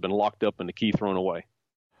Jezebel has been locked up and the key thrown away.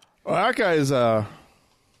 Well, that guy is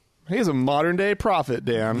he's a modern day prophet,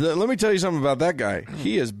 Dan. Let me tell you something about that guy.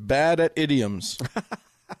 He is bad at idioms.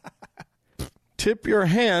 Tip your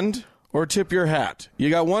hand or tip your hat. You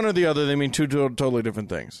got one or the other. They mean two totally different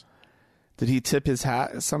things. Did he tip his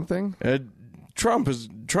hat at something?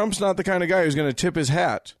 Trump's not the kind of guy who's going to tip his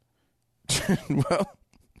hat. Well,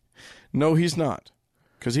 no, he's not.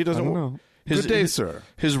 Because he doesn't know. Good day, sir.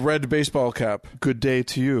 His red baseball cap. Good day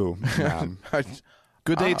to you, ma'am.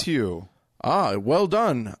 Good day to you. Well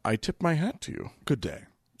done. I tip my hat to you. Good day.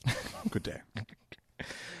 Good day.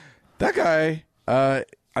 That guy,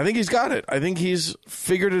 I think he's got it. I think he's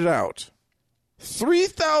figured it out.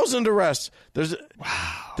 3,000 arrests. There's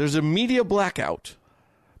a media blackout.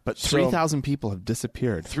 But 3,000 people have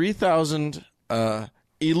disappeared. 3,000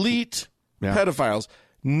 elite pedophiles.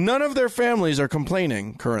 None of their families are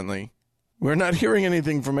complaining currently. We're not hearing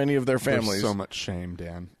anything from any of their families. There's so much shame,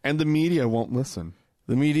 Dan. And the media won't listen.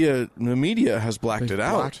 The media has blacked it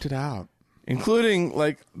out. Blacked it out. Including,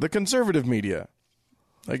 like, the conservative media.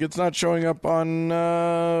 Like, it's not showing up on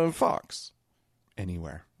Fox.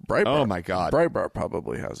 Anywhere. Breitbart. Oh, my God. Breitbart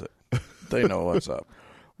probably has it. They know what's up.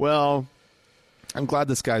 Well, I'm glad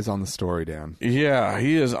this guy's on the story, Dan. Yeah,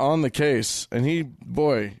 he is on the case. And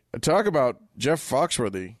talk about Jeff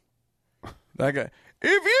Foxworthy. That guy.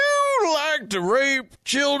 If you like to rape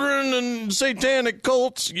children and satanic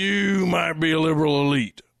cults, you might be a liberal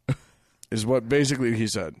elite, is what basically he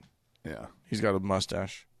said. Yeah. He's got a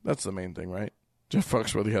mustache. That's the main thing, right? Jeff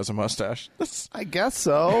Foxworthy has a mustache. I guess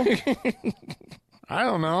so. I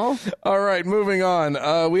don't know. All right, moving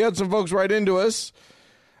on. We had some folks write into us.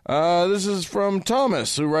 This is from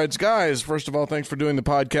Thomas, who writes, guys, first of all, thanks for doing the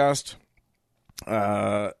podcast.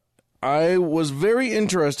 I was very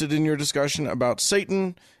interested in your discussion about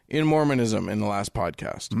Satan in Mormonism in the last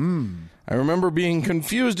podcast. I remember being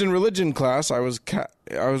confused in religion class. I was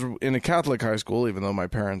in a Catholic high school, even though my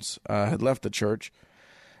parents had left the church.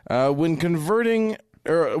 When covering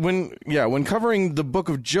the book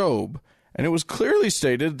of Job, and it was clearly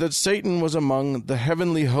stated that Satan was among the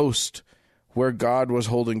heavenly host where God was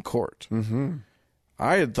holding court. Mm-hmm.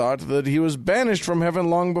 I had thought that he was banished from heaven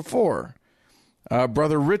long before.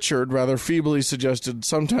 Brother Richard rather feebly suggested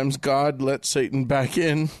sometimes God let Satan back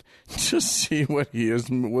in to see what he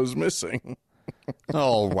was missing.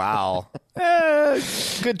 Oh, wow.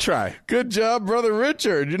 Good try. Good job, Brother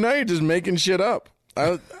Richard. Now you're just making shit up.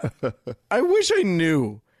 I wish I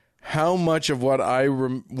knew how much of what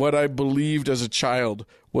I believed as a child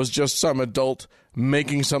was just some adult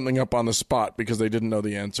making something up on the spot because they didn't know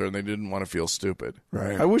the answer and they didn't want to feel stupid.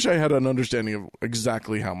 Right. I wish I had an understanding of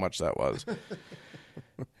exactly how much that was.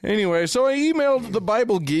 Anyway, so I emailed the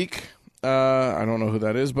Bible Geek. I don't know who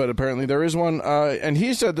that is, but apparently there is one. And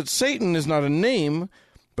he said that Satan is not a name,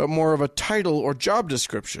 but more of a title or job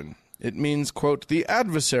description. It means, quote, the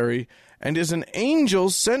adversary, and is an angel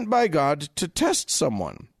sent by God to test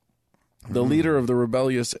someone. The leader of the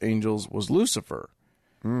rebellious angels was Lucifer.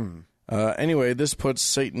 Anyway, this puts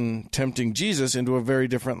Satan tempting Jesus into a very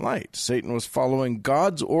different light. Satan was following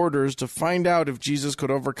God's orders to find out if Jesus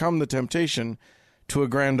could overcome the temptation to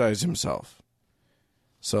aggrandize himself.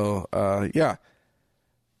 So, yeah.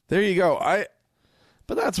 There you go.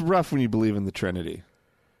 But that's rough when you believe in the Trinity.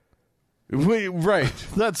 Right.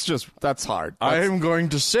 That's hard. I am going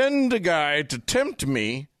to send a guy to tempt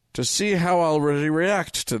me to see how I'll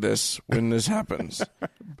react to this when this happens.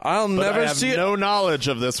 I'll never see it. No knowledge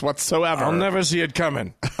of this whatsoever. I'll never see it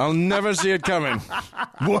coming. I'll never see it coming.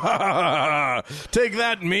 Take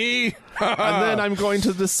that, me. And then I'm going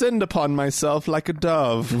to descend upon myself like a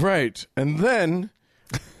dove. Right. And then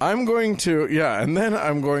I'm going to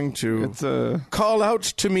call out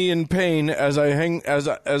to me in pain as I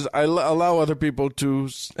allow other people to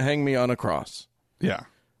hang me on a cross. Yeah.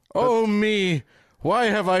 Oh, me. Why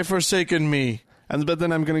have I forsaken me? But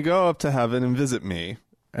then I'm going to go up to heaven and visit me.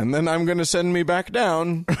 And then I'm going to send me back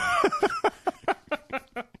down.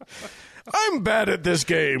 I'm bad at this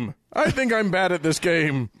game. I think I'm bad at this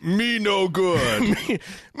game. Me no good.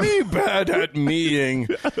 me bad at meing.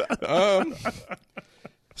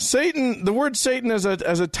 Satan, the word Satan as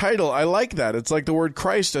a title, I like that. It's like the word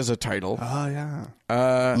Christ as a title. Oh,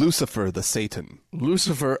 yeah. Lucifer, the Satan.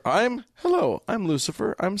 Lucifer, I'm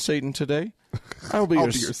Lucifer. I'm Satan today. I'll be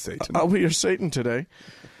your Satan. I'll be your Satan today.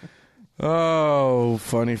 Oh,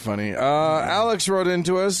 funny. Alex wrote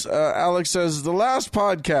into us. Alex says, the last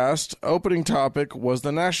podcast opening topic was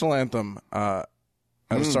the national anthem as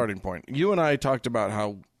a starting point. You and I talked about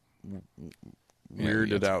how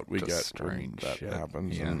weirded out we get when that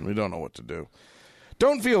happens, and we don't know what to do.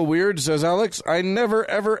 Don't feel weird, says Alex. I never,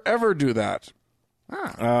 ever, ever do that.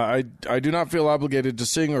 I do not feel obligated to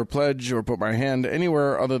sing or pledge or put my hand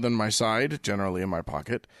anywhere other than my side, generally in my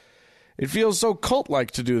pocket. It feels so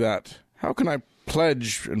cult-like to do that. How can I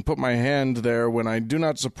pledge and put my hand there when I do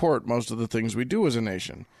not support most of the things we do as a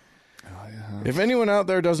nation? Oh, yeah. If anyone out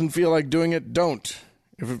there doesn't feel like doing it, don't.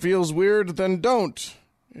 If it feels weird, then don't.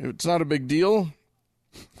 It's not a big deal.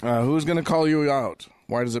 Who's going to call you out?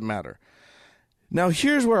 Why does it matter? Now,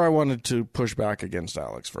 here's where I wanted to push back against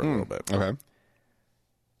Alex for a little bit. Okay.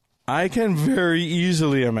 I can very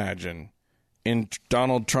easily imagine in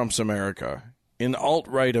Donald Trump's America, in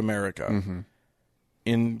alt-right America,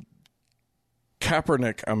 in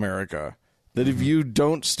Kaepernick America, that if you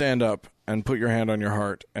don't stand up and put your hand on your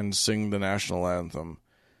heart and sing the national anthem,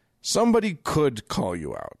 somebody could call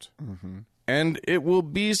you out. And it will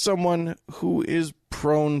be someone who is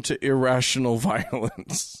prone to irrational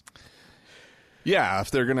violence. Yeah,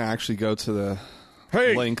 if they're going to actually go to the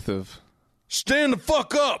Hey, length of... stand the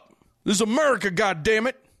fuck up. This is America,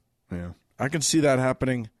 goddammit. Yeah. I can see that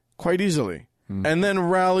happening quite easily. And then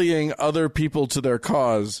rallying other people to their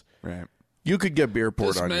cause. Right. You could get beer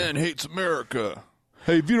poured on you. hates America.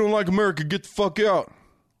 Hey, if you don't like America, get the fuck out.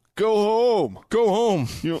 Go home. Go home.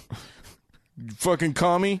 You Fucking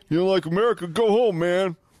commie. don't like America? Go home,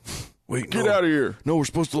 man. Wait, Get no. out of here. No, we're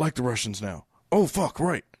supposed to like the Russians now. Oh, fuck,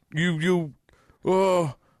 right. You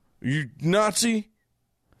Nazi?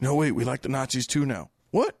 No, wait, we like the Nazis too now.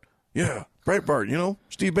 What? Yeah, Breitbart, you know,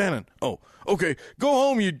 Steve Bannon. Oh, okay. Go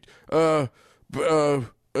home, you,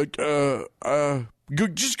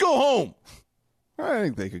 just go home. I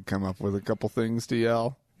think they could come up with a couple things to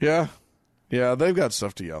yell. Yeah, they've got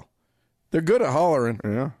stuff to yell. They're good at hollering.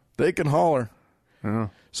 Yeah. They can holler. Yeah.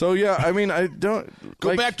 So, yeah, I mean, I don't...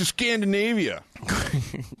 Go back to Scandinavia.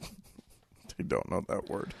 They don't know that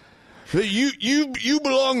word. Hey, you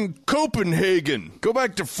belong in Copenhagen. Go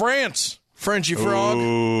back to France, Frenchy frog.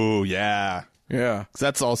 Oh, yeah. Yeah. 'Cause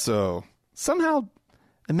that's also somehow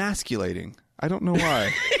emasculating. I don't know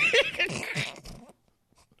why.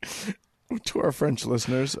 To our French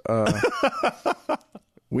listeners,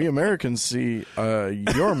 we Americans see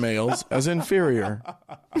your males as inferior.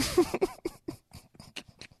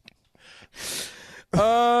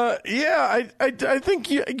 Yeah, I think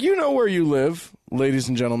you know where you live, ladies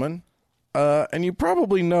and gentlemen, and you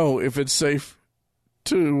probably know if it's safe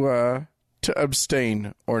to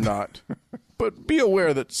abstain or not. But be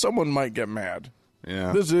aware that someone might get mad.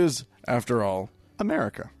 Yeah. This is, after all,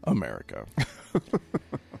 America. America.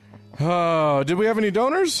 Did we have any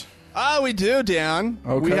donors? We do, Dan.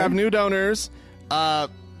 Okay. We have new donors.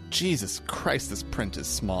 Jesus Christ, this print is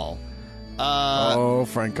small.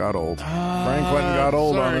 Frank got old. Frank went and got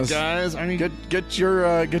old on us. Guys. I mean, Get your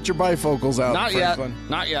bifocals out. not Franklin. yet.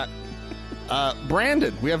 Not yet.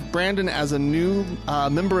 Brandon. We have Brandon as a new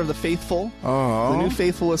member of the Faithful. Oh. The new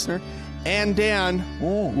Faithful listener. And Dan,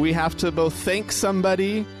 we have to both thank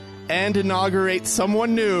somebody and inaugurate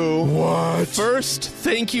someone new. What? First,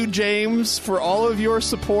 thank you, James, for all of your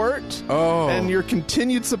support and your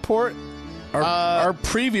continued support. Our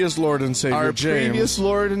previous Lord and Savior, Our James. previous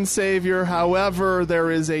Lord and Savior. However,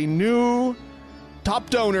 there is a new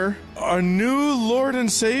top donor, A new Lord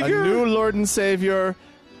and Savior? a new Lord and Savior,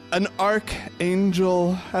 an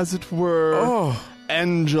archangel, as it were. Oh.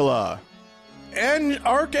 Angela. And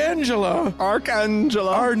Archangela.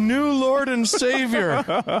 Archangela. Our new Lord and Savior.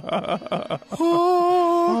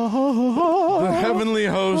 The heavenly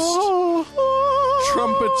host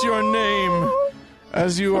trumpets your name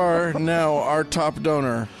as you are now our top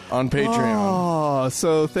donor on Patreon. Oh,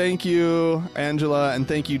 so thank you, Angela, and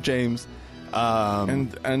thank you, James. And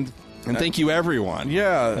thank you, everyone.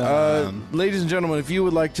 yeah, ladies and gentlemen, if you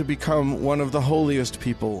would like to become one of the holiest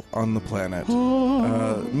people on the planet,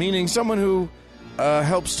 meaning someone who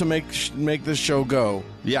helps to make this show go,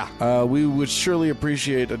 Yeah. we would surely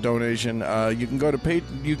appreciate a donation. You can go to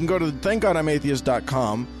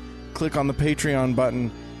thankgodimatheist.com, click on the Patreon button,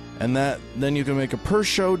 and then you can make a per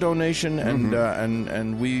show donation,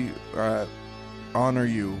 and we honor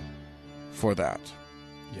you for that.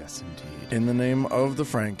 Yes, indeed. In the name of the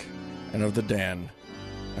Frank and of the Dan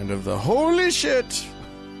and of the holy shit.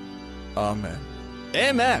 Amen.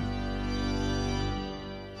 Amen.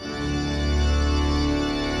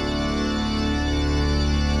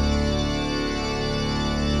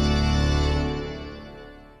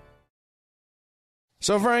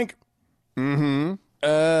 So, Frank, Mm-hmm.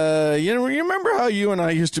 you remember how you and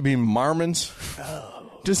I used to be Mormons?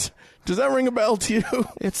 Does that ring a bell to you?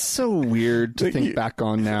 It's so weird to think back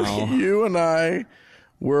on now. You and I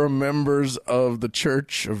were members of the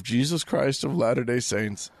Church of Jesus Christ of Latter-day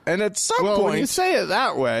Saints. And at some Well, when you point, say it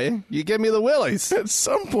that way, you give me the willies. at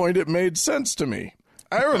some point, it made sense to me.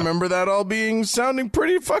 I remember that all sounding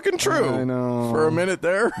pretty fucking true. I know. For a minute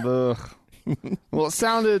there. Ugh. Well, it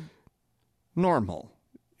sounded normal.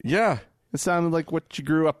 Yeah. It sounded like what you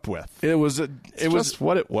grew up with. It was Just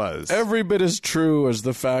what it was. every bit as true as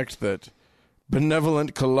the fact that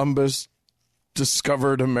benevolent Columbus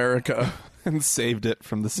discovered America. And saved it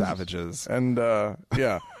from the savages. And,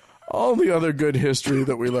 yeah, all the other good history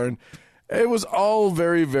that we learned. It was all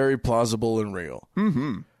very, very plausible and real.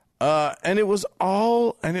 Mm-hmm. And it was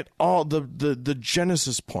all, the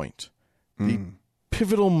genesis point, the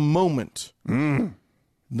pivotal moment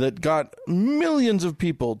that got millions of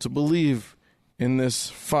people to believe in this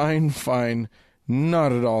fine,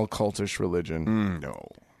 not at all cultish religion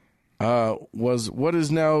was what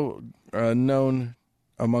is now known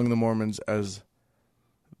among the Mormons as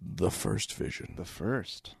the first vision. The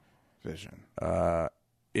first vision.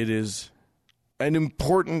 It is an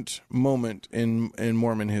important moment in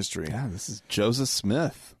Mormon history. Yeah, this is Joseph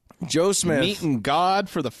Smith. Joe Smith, Meeting God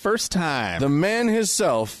for the first time. the man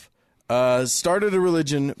himself, started a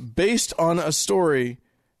religion based on a story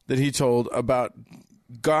that he told about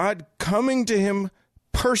God coming to him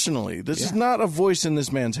personally. This is not a voice in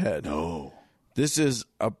this man's head. No. This is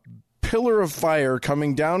a pillar of fire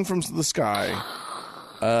coming down from the sky,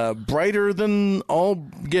 brighter than all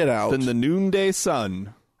get out. Than the noonday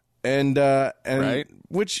sun. And Right.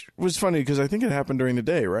 which was funny because I think it happened during the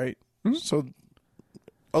day, right? So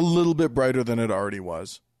a little bit brighter than it already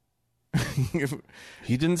was.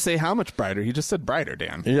 He didn't say how much brighter. He just said brighter,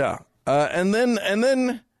 Dan. Yeah. And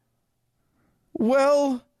then,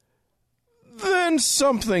 well, then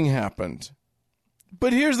something happened.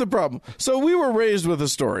 But here's the problem. So we were raised with a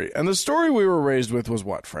story, and the story we were raised with was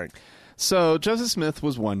what, Frank? So Joseph Smith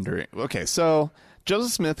was wondering. Okay, so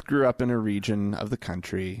Joseph Smith grew up in a region of the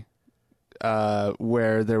country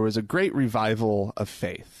where there was a great revival of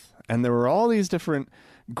faith, and there were all these different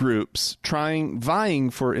groups vying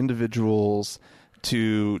for individuals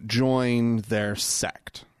to join their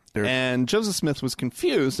sect. And Joseph Smith was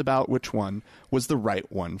confused about which one was the right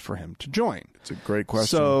one for him to join. It's a great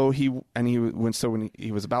question. So when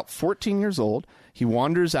he was about 14 years old, he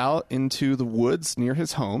wanders out into the woods near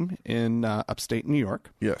his home in upstate New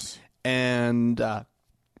York. Yes. And out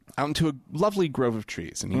into a lovely grove of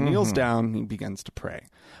trees, and he kneels down and he begins to pray.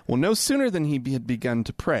 Well, no sooner than he had begun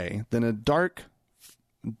to pray than a dark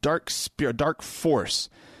force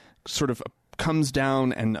sort of comes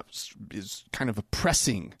down and is kind of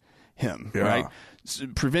oppressing him, right?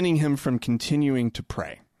 Preventing him from continuing to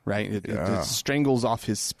pray, right? It strangles off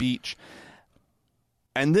his speech.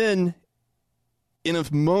 And then in a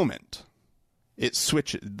moment, it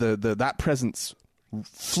switches, that presence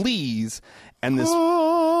flees, and this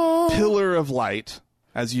pillar of light,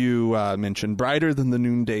 as you mentioned, brighter than the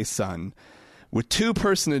noonday sun, with two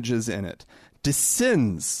personages in it,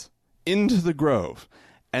 descends into the grove,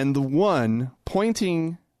 and the one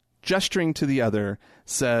gesturing to the other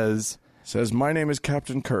says, "My name is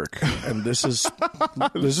Captain Kirk, and this is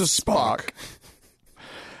Spock."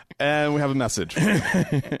 And we have a message.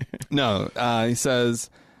 No, he says,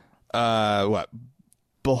 what?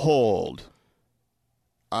 "Behold,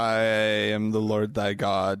 I am the Lord thy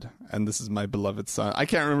God, and this is my beloved son." I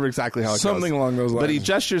can't remember exactly how it goes. Something along those lines. But he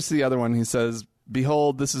gestures to the other one. He says,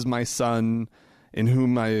 "Behold, this is my son, in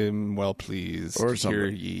whom I am well pleased. Or Hear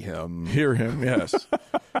something. ye him." Hear him, yes.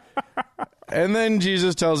 And then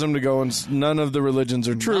Jesus tells him to go, and none of the religions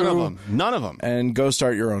are true. None of them. And go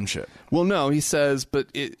start your own shit. Well, no, he says,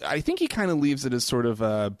 I think he kind of leaves it as sort of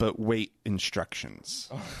but wait instructions.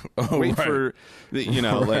 Wait right. for,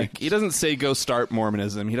 like, he doesn't say go start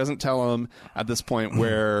Mormonism. He doesn't tell him at this point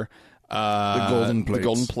where golden plates. the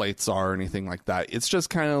golden plates are or anything like that. It's just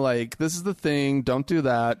kind of like, this is the thing, don't do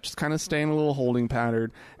that. Just kind of stay in a little holding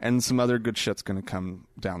pattern, and some other good shit's going to come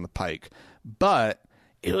down the pike. But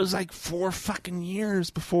it was like 4 fucking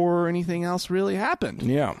years before anything else really happened.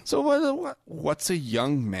 Yeah. So what's a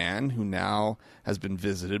young man who now has been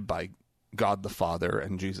visited by God the Father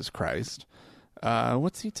and Jesus Christ?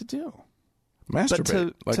 What's he to do?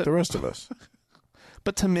 Masturbate, like the rest of us.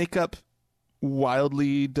 But to make up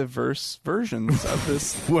wildly diverse versions of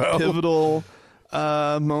this Well. pivotal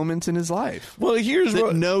moment in his life. Well, here's that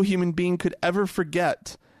what... no human being could ever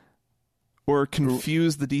forget or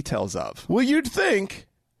confuse the details of. Well, you'd think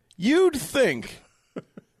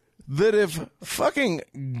that if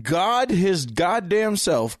fucking God, his goddamn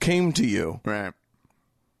self, came to you, Right.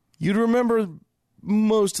 you'd remember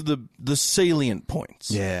most of the salient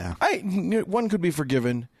points. Yeah. One could be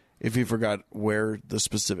forgiven if he forgot where the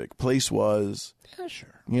specific place was. Yeah, sure.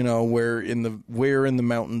 Where in the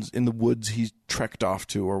mountains, in the woods he trekked off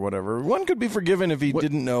to or whatever. One could be forgiven if he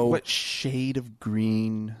didn't know what shade of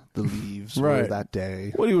green the leaves were Right. that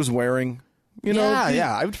day. what he was wearing.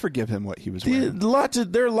 I would forgive him what he was wearing.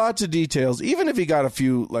 There are lots of details. Even if he got a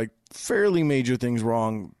few like fairly major things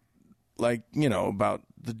wrong, like about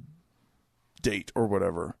the date or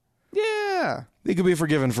whatever, Yeah. he could be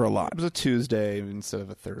forgiven for a lot. It was a Tuesday instead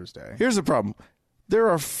of a Thursday. Here's the problem: there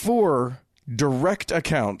are 4 direct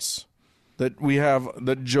accounts that we have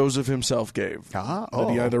that Joseph himself gave, that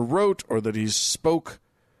he either wrote or that he spoke.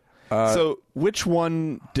 So which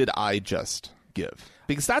one did I just give?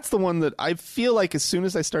 Because that's the one that I feel like as soon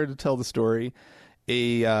as I started to tell the story,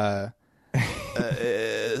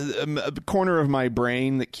 a corner of my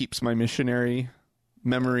brain that keeps my missionary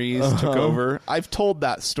memories took over. I've told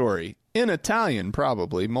that story in Italian,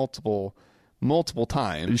 probably multiple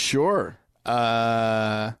times. Sure.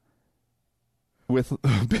 With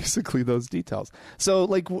basically those details. So,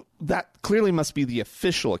 like, that clearly must be the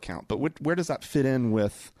official account. But where does that fit in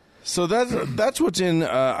with? So that's what's in.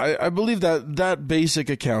 I believe that basic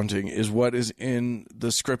accounting is what is in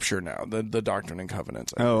the scripture now, the Doctrine and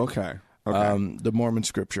Covenants. Oh, okay. The Mormon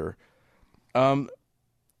scripture.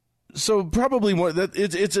 So probably more that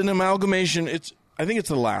it's an amalgamation. I think it's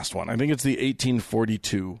the last one. I think it's the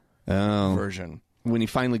 1842 version When he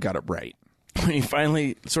finally got it right. when he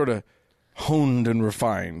finally sort of honed and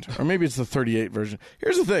refined, or maybe it's the 38 version.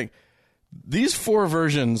 Here's the thing: these 4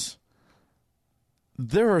 versions.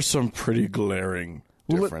 There are some pretty glaring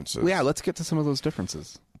differences. Let's get to some of those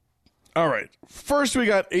differences. All right. First, we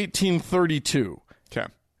got 1832. Okay.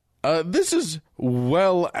 This is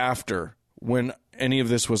well after when any of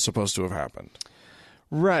this was supposed to have happened.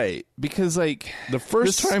 Right. Because, like, The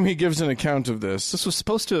first time he gives an account of this... this was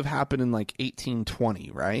supposed to have happened in, like, 1820,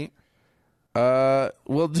 right?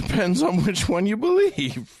 well, it depends on which one you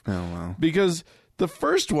believe. Oh, wow. Because the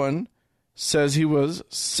first one says he was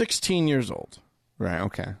 16 years old. Right,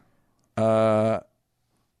 okay.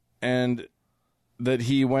 And that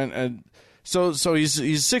he went... So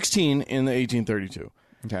he's 16 in the 1832.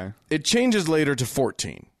 Okay. It changes later to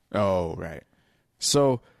 14. Oh, right.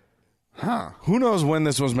 So, who knows when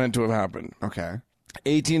this was meant to have happened? Okay.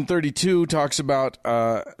 1832 talks about...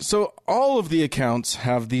 so all of the accounts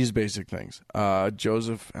have these basic things.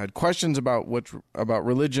 Joseph had questions about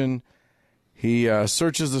religion. He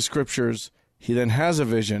searches the scriptures. He then has a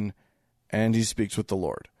vision, and he speaks with the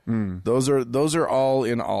Lord. Those are all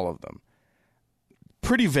in all of them.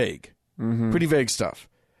 Pretty vague. Pretty vague stuff.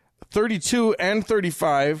 32 and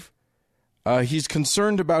 35, he's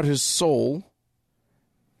concerned about his soul,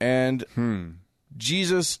 and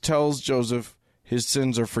Jesus tells Joseph his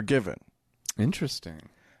sins are forgiven. Interesting.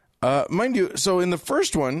 Mind you, so in the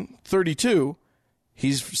first one, 32,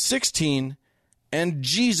 he's 16, and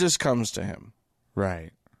Jesus comes to him.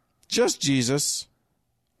 Right. Just Jesus.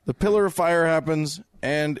 The pillar of fire happens,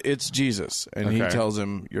 and it's Jesus. And he Okay. tells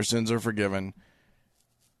him, your sins are forgiven.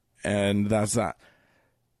 And that's that.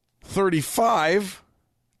 35,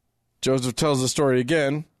 Joseph tells the story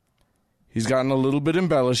again. He's gotten a little bit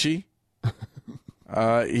embellishy.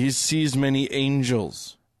 He sees many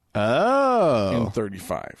angels Oh. in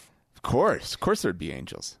 35. Of course there'd be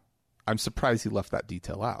angels. I'm surprised he left that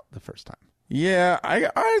detail out the first time. Yeah,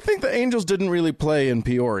 I think the angels didn't really play in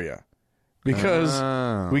Peoria.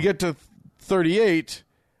 Because we get to 38,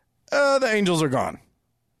 the angels are gone.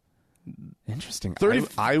 Interesting.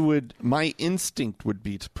 30 my instinct would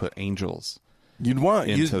be to put angels You'd want,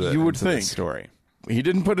 into you would into the think. story. He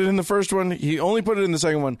didn't put it in the first one. He only put it in the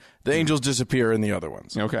second one. The angels disappear in the other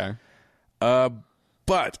ones. Okay. But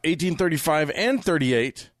 1835 and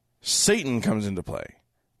 38, Satan comes into play.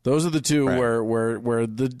 Those are the two where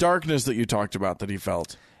the darkness that you talked about that he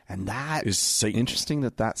felt. And that Is Satan. Interesting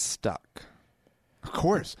that stuck. Of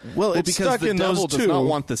course. Well, it's because stuck the in devil those does not two.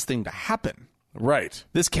 want this thing to happen. Right.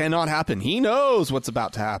 This cannot happen. He knows what's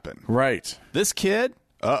about to happen. Right. This kid,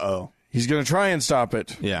 He's going to try and stop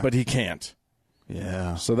it, Yeah. but he can't.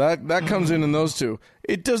 Yeah. So that comes in those two.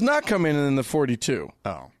 It does not come in the 42,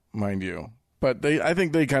 Oh. mind you. But I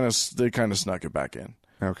think they kind of snuck it back in.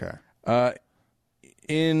 Okay.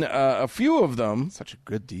 In a few of them, Such a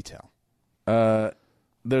good detail.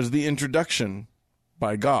 there's the introduction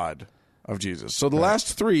by God of Jesus. So the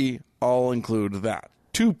last 3 all include that.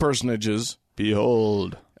 2 personages.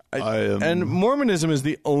 Behold, I am. And Mormonism is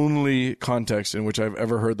the only context in which I've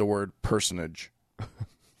ever heard the word personage.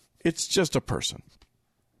 It's just a person.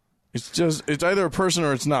 It's either a person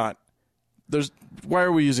or it's not. Why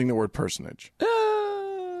are we using the word personage?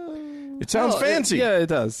 It sounds fancy. Yeah, it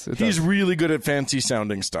does. He's really good at fancy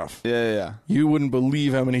sounding stuff. Yeah. You wouldn't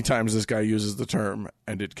believe how many times this guy uses the term,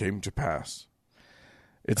 and it came to pass.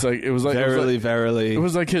 It was like Verily. It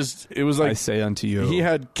was like I say unto you. he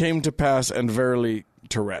had came to pass and verily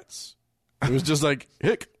Tourette's. It was just like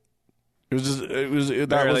hic. That was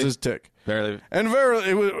Verily. his tick. Verily. And verily,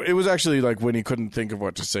 it was actually like when he couldn't think of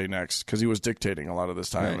what to say next because he was dictating a lot of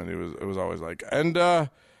this time, Right. and it was always like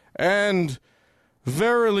and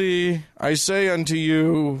verily I say unto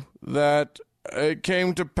you that it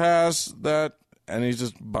came to pass that, and he's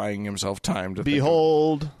just buying himself time to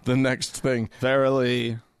Behold, think of the next thing.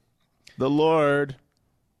 verily, the Lord.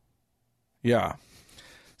 Yeah.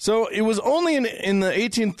 So it was only in the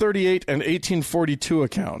 1838 and 1842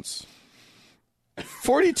 accounts.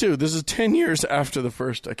 42, this is 10 years after the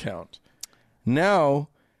first account. Now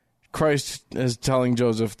Christ is telling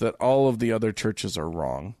Joseph that all of the other churches are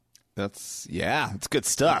wrong. It's good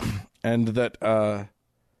stuff. And that,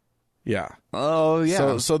 yeah. Oh,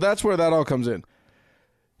 yeah. So that's where that all comes in.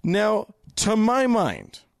 Now, to my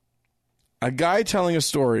mind, a guy telling a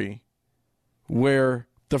story where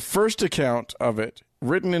the first account of it,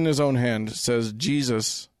 written in his own hand, says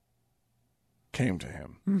Jesus came to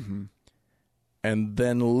him. Mm-hmm. And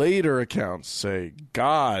then later accounts say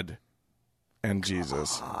God and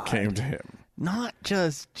Jesus came to him. Not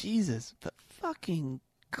just Jesus, but fucking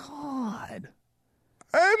God.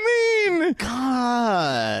 I mean,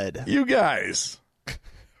 God. you guys.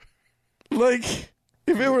 Like,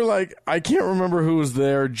 if it were like, I can't remember who was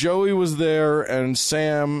there. Joey was there, and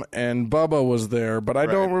Sam and Bubba was there, but I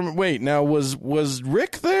don't remember. Wait, now, was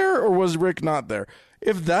Rick there, or was Rick not there?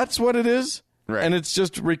 If that's what it is, and it's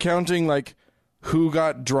just recounting, like, who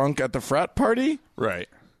got drunk at the frat party, Right.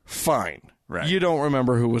 fine. Right. You don't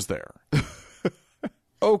remember who was there.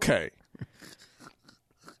 Okay.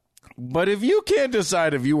 But if you can't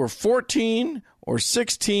decide if you were 14 or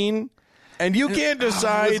 16, and you can't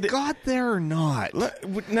decide... Was God there or not?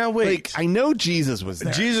 Now, wait. Like, I know Jesus was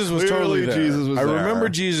there. Jesus was totally there. Jesus was I there. remember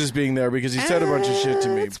Jesus being there because he said a bunch of shit to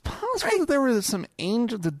me. It's possible that there were some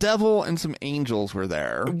angels, the devil and some angels were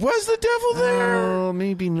there. Was the devil there? Oh,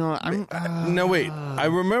 maybe not. No, wait.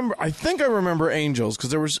 I think I remember angels because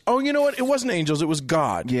there was... Oh, you know what? It wasn't angels. It was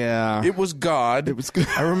God. Yeah. It was God. It was God.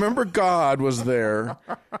 I remember God was there.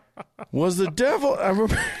 Was the devil... I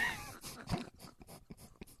remember...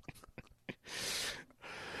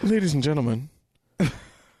 Ladies and gentlemen,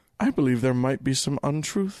 I believe there might be some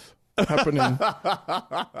untruth happening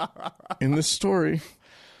in this story.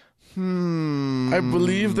 I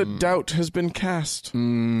believe that doubt has been cast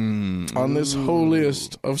on this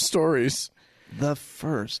holiest of stories. The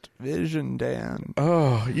first vision, Dan.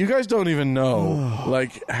 Oh, you guys don't even know,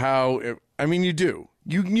 like, how... I mean, you do.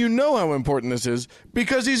 You know how important this is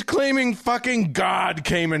because he's claiming fucking God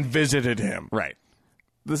came and visited him. Right.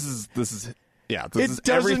 This is doesn't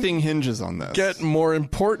everything hinges on this. Get more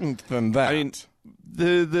important than that. I mean,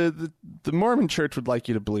 the Mormon Church would like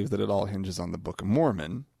you to believe that it all hinges on the Book of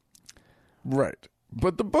Mormon. Right.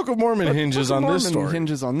 But the Book of Mormon hinges Book of on Mormon this story.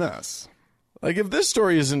 Hinges on this. Like, if this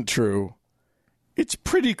story isn't true, it's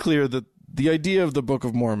pretty clear that the idea of the Book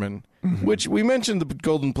of Mormon, which we mentioned the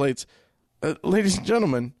golden plates, ladies and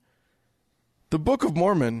gentlemen, the Book of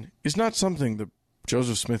Mormon is not something that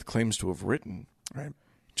Joseph Smith claims to have written. Right.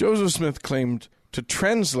 Joseph Smith claimed to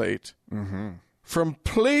translate from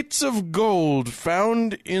plates of gold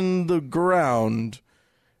found in the ground,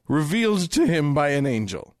 revealed to him by an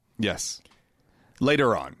angel. Yes.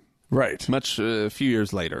 Later on. Right. Much a few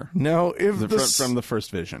years later. Now, if From the first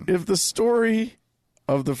vision. if the story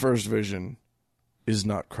of the first vision is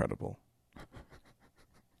not credible,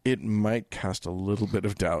 it might cast a little bit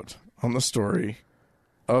of doubt on the story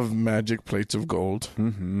of magic plates of gold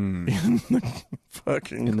in the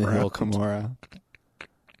fucking in the Hill ground. Cumorah.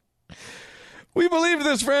 We believed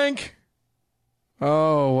this, Frank.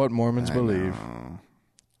 Oh, what Mormons believe.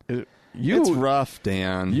 It's rough,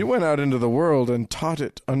 Dan. You went out into the world and taught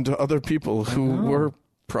it unto other people who were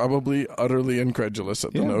probably utterly incredulous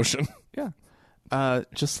at the notion. Yeah.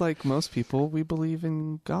 Just like most people, we believe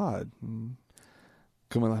in God. And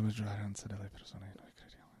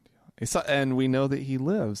we know that he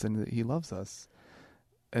lives and that he loves us.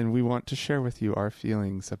 And we want to share with you our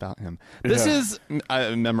feelings about him. This is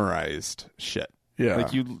memorized shit. Yeah. Like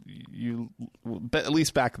but at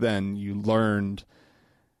least back then, you learned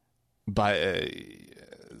by...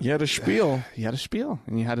 You had a spiel. You had a spiel,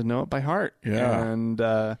 and you had to know it by heart. Yeah. And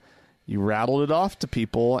you rattled it off to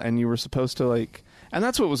people, and you were supposed to, like... And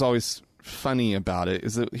that's what was always funny about it,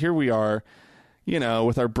 is that here we are,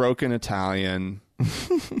 with our broken Italian,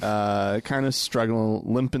 kind of struggling,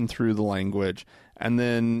 limping through the language, and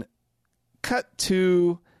then cut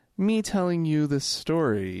to me telling you this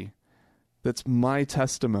story that's my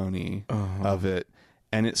testimony of it,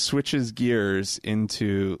 and it switches gears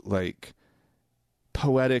into, like,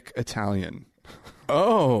 poetic Italian.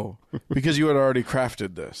 Oh, because you had already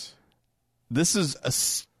crafted this. This is a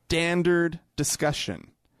standard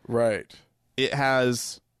discussion. Right. It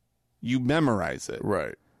has... You memorize it.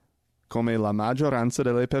 Right. Come la maggioranza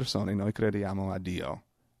delle persone, noi crediamo a Dio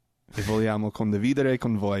e vogliamo condividere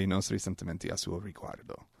con voi I nostri sentimenti a suo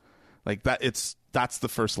riguardo. Like that, that's the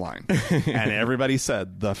first line, and everybody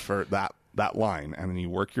said that line, and then you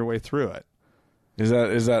work your way through it. Is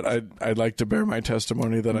that I'd like to bear my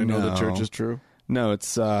testimony that I know the church is true? No,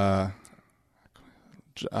 it's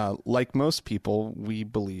like most people, we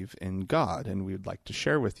believe in God, and we would like to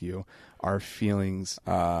share with you our feelings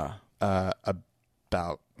about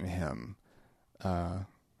him.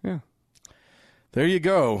 Yeah. There you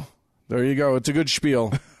go. It's a good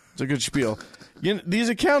spiel. These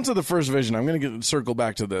accounts of the first vision, I'm going to circle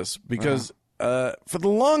back to this because for the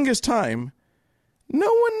longest time, no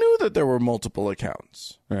one knew that there were multiple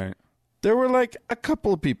accounts. Right. There were like a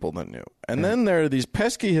couple of people that knew. And then there are these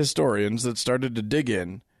pesky historians that started to dig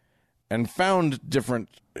in and found different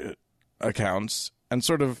accounts and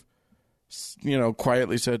sort of,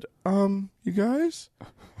 quietly said, you guys?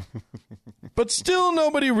 But still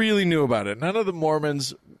nobody really knew about it. None of the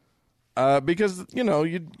Mormons, because,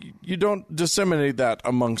 you don't disseminate that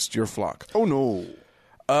amongst your flock. Oh, no.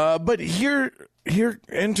 But here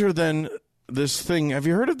enter then this thing. Have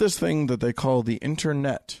you heard of this thing that they call the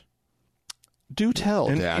internet? Do tell,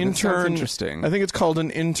 Dad. It sounds interesting. I think it's called an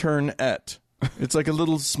internette. It's like a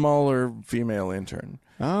little smaller female intern.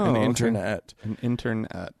 Oh, an okay. internette. An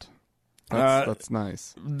internette. That's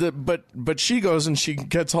nice. But she goes and she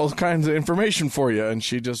gets all kinds of information for you, and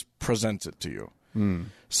she just presents it to you.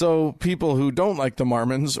 So people who don't like the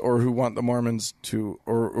Mormons, or who want the Mormons to,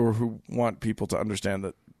 or who want people to understand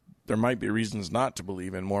that there might be reasons not to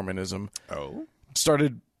believe in Mormonism,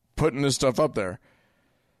 started putting this stuff up there.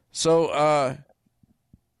 So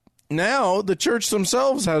now the church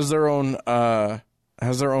themselves has their own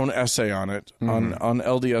essay on it on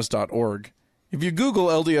LDS.org. If you Google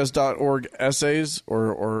LDS.org essays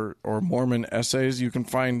or Mormon essays, you can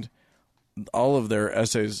find all of their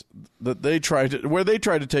essays that they try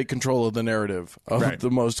to take control of the narrative of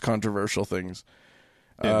the most controversial things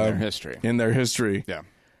in their history. Yeah,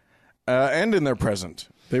 and in their present.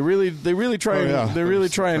 They really try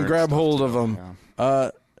and grab hold of them.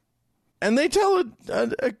 Yeah. And they tell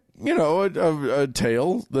a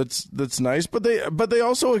tale that's nice, but they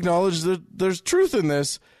also acknowledge that there's truth in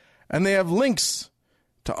this, and they have links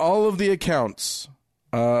to all of the accounts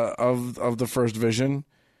of the first vision.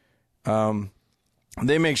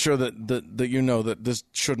 They make sure that that this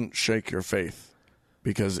shouldn't shake your faith,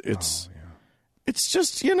 because it's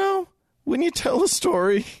just when you tell a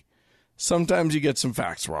story, sometimes you get some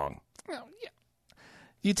facts wrong.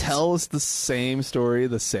 You tell us the same story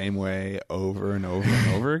the same way over and over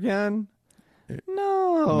and over again?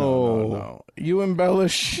 No. You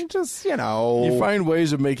embellish. You just, you find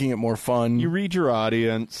ways of making it more fun. You read your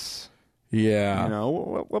audience. Yeah.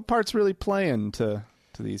 What part's really playing to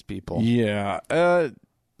these people? Yeah.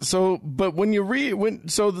 But when you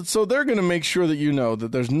read, so they're going to make sure that you know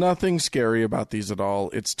that there's nothing scary about these at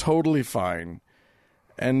all. It's totally fine.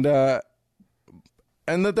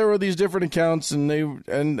 And that there were these different accounts, and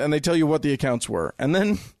they tell you what the accounts were, and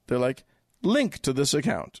then they're like, link to this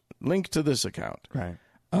account, right?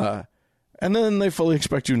 And then they fully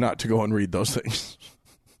expect you not to go and read those things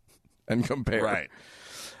and compare, right?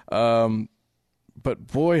 But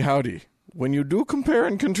boy, howdy, when you do compare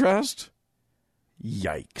and contrast,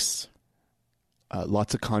 yikes!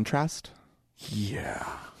 Lots of contrast. Yeah,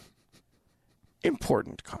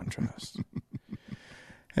 important contrast.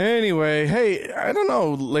 Anyway, hey, I don't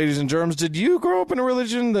know, ladies and germs, did you grow up in a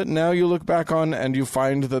religion that now you look back on and you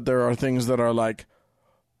find that there are things that are like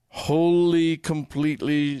wholly,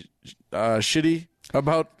 completely shitty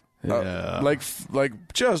about, like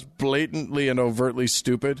just blatantly and overtly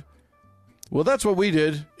stupid? Well, that's what we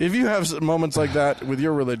did. If you have moments like that with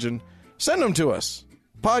your religion, send them to us.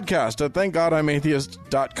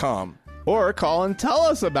 podcast@thankgodimatheist.com. Or call and tell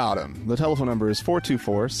us about them. The telephone number is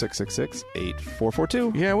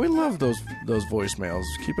 424-666-8442. Yeah, we love those voicemails.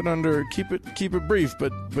 Keep it brief,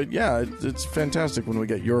 but yeah, it's fantastic when we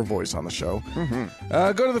get your voice on the show.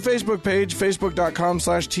 Go to the Facebook page,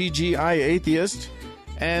 facebook.com/TGIAtheist.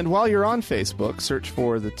 And while you're on Facebook, search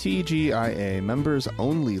for the TGIA Members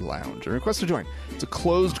Only Lounge and request to join. It's a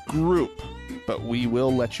closed group, but we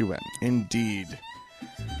will let you in. Indeed.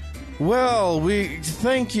 Well, we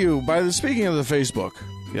thank you. Speaking of the Facebook,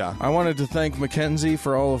 I wanted to thank Mackenzie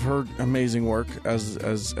for all of her amazing work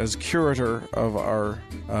as curator of our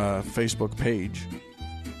Facebook page.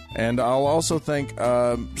 And I'll also thank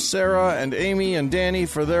Sarah and Amy and Danny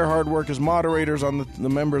for their hard work as moderators on the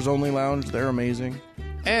Members Only Lounge. They're amazing.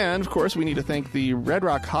 And, of course, we need to thank the Red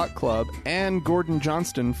Rock Hot Club and Gordon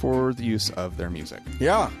Johnston for the use of their music.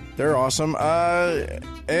 Yeah, they're awesome.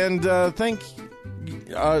 Thank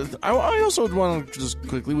I also want to just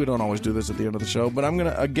quickly, we don't always do this at the end of the show, but I'm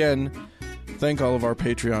going to, again, thank all of our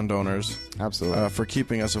Patreon donors. Absolutely. For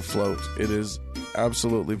keeping us afloat. It is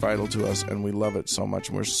absolutely vital to us, and we love it so much,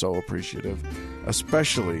 and we're so appreciative,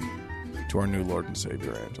 especially to our new Lord and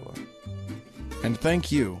Savior, Angela. And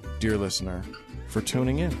thank you, dear listener, for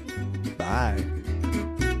tuning in. Bye.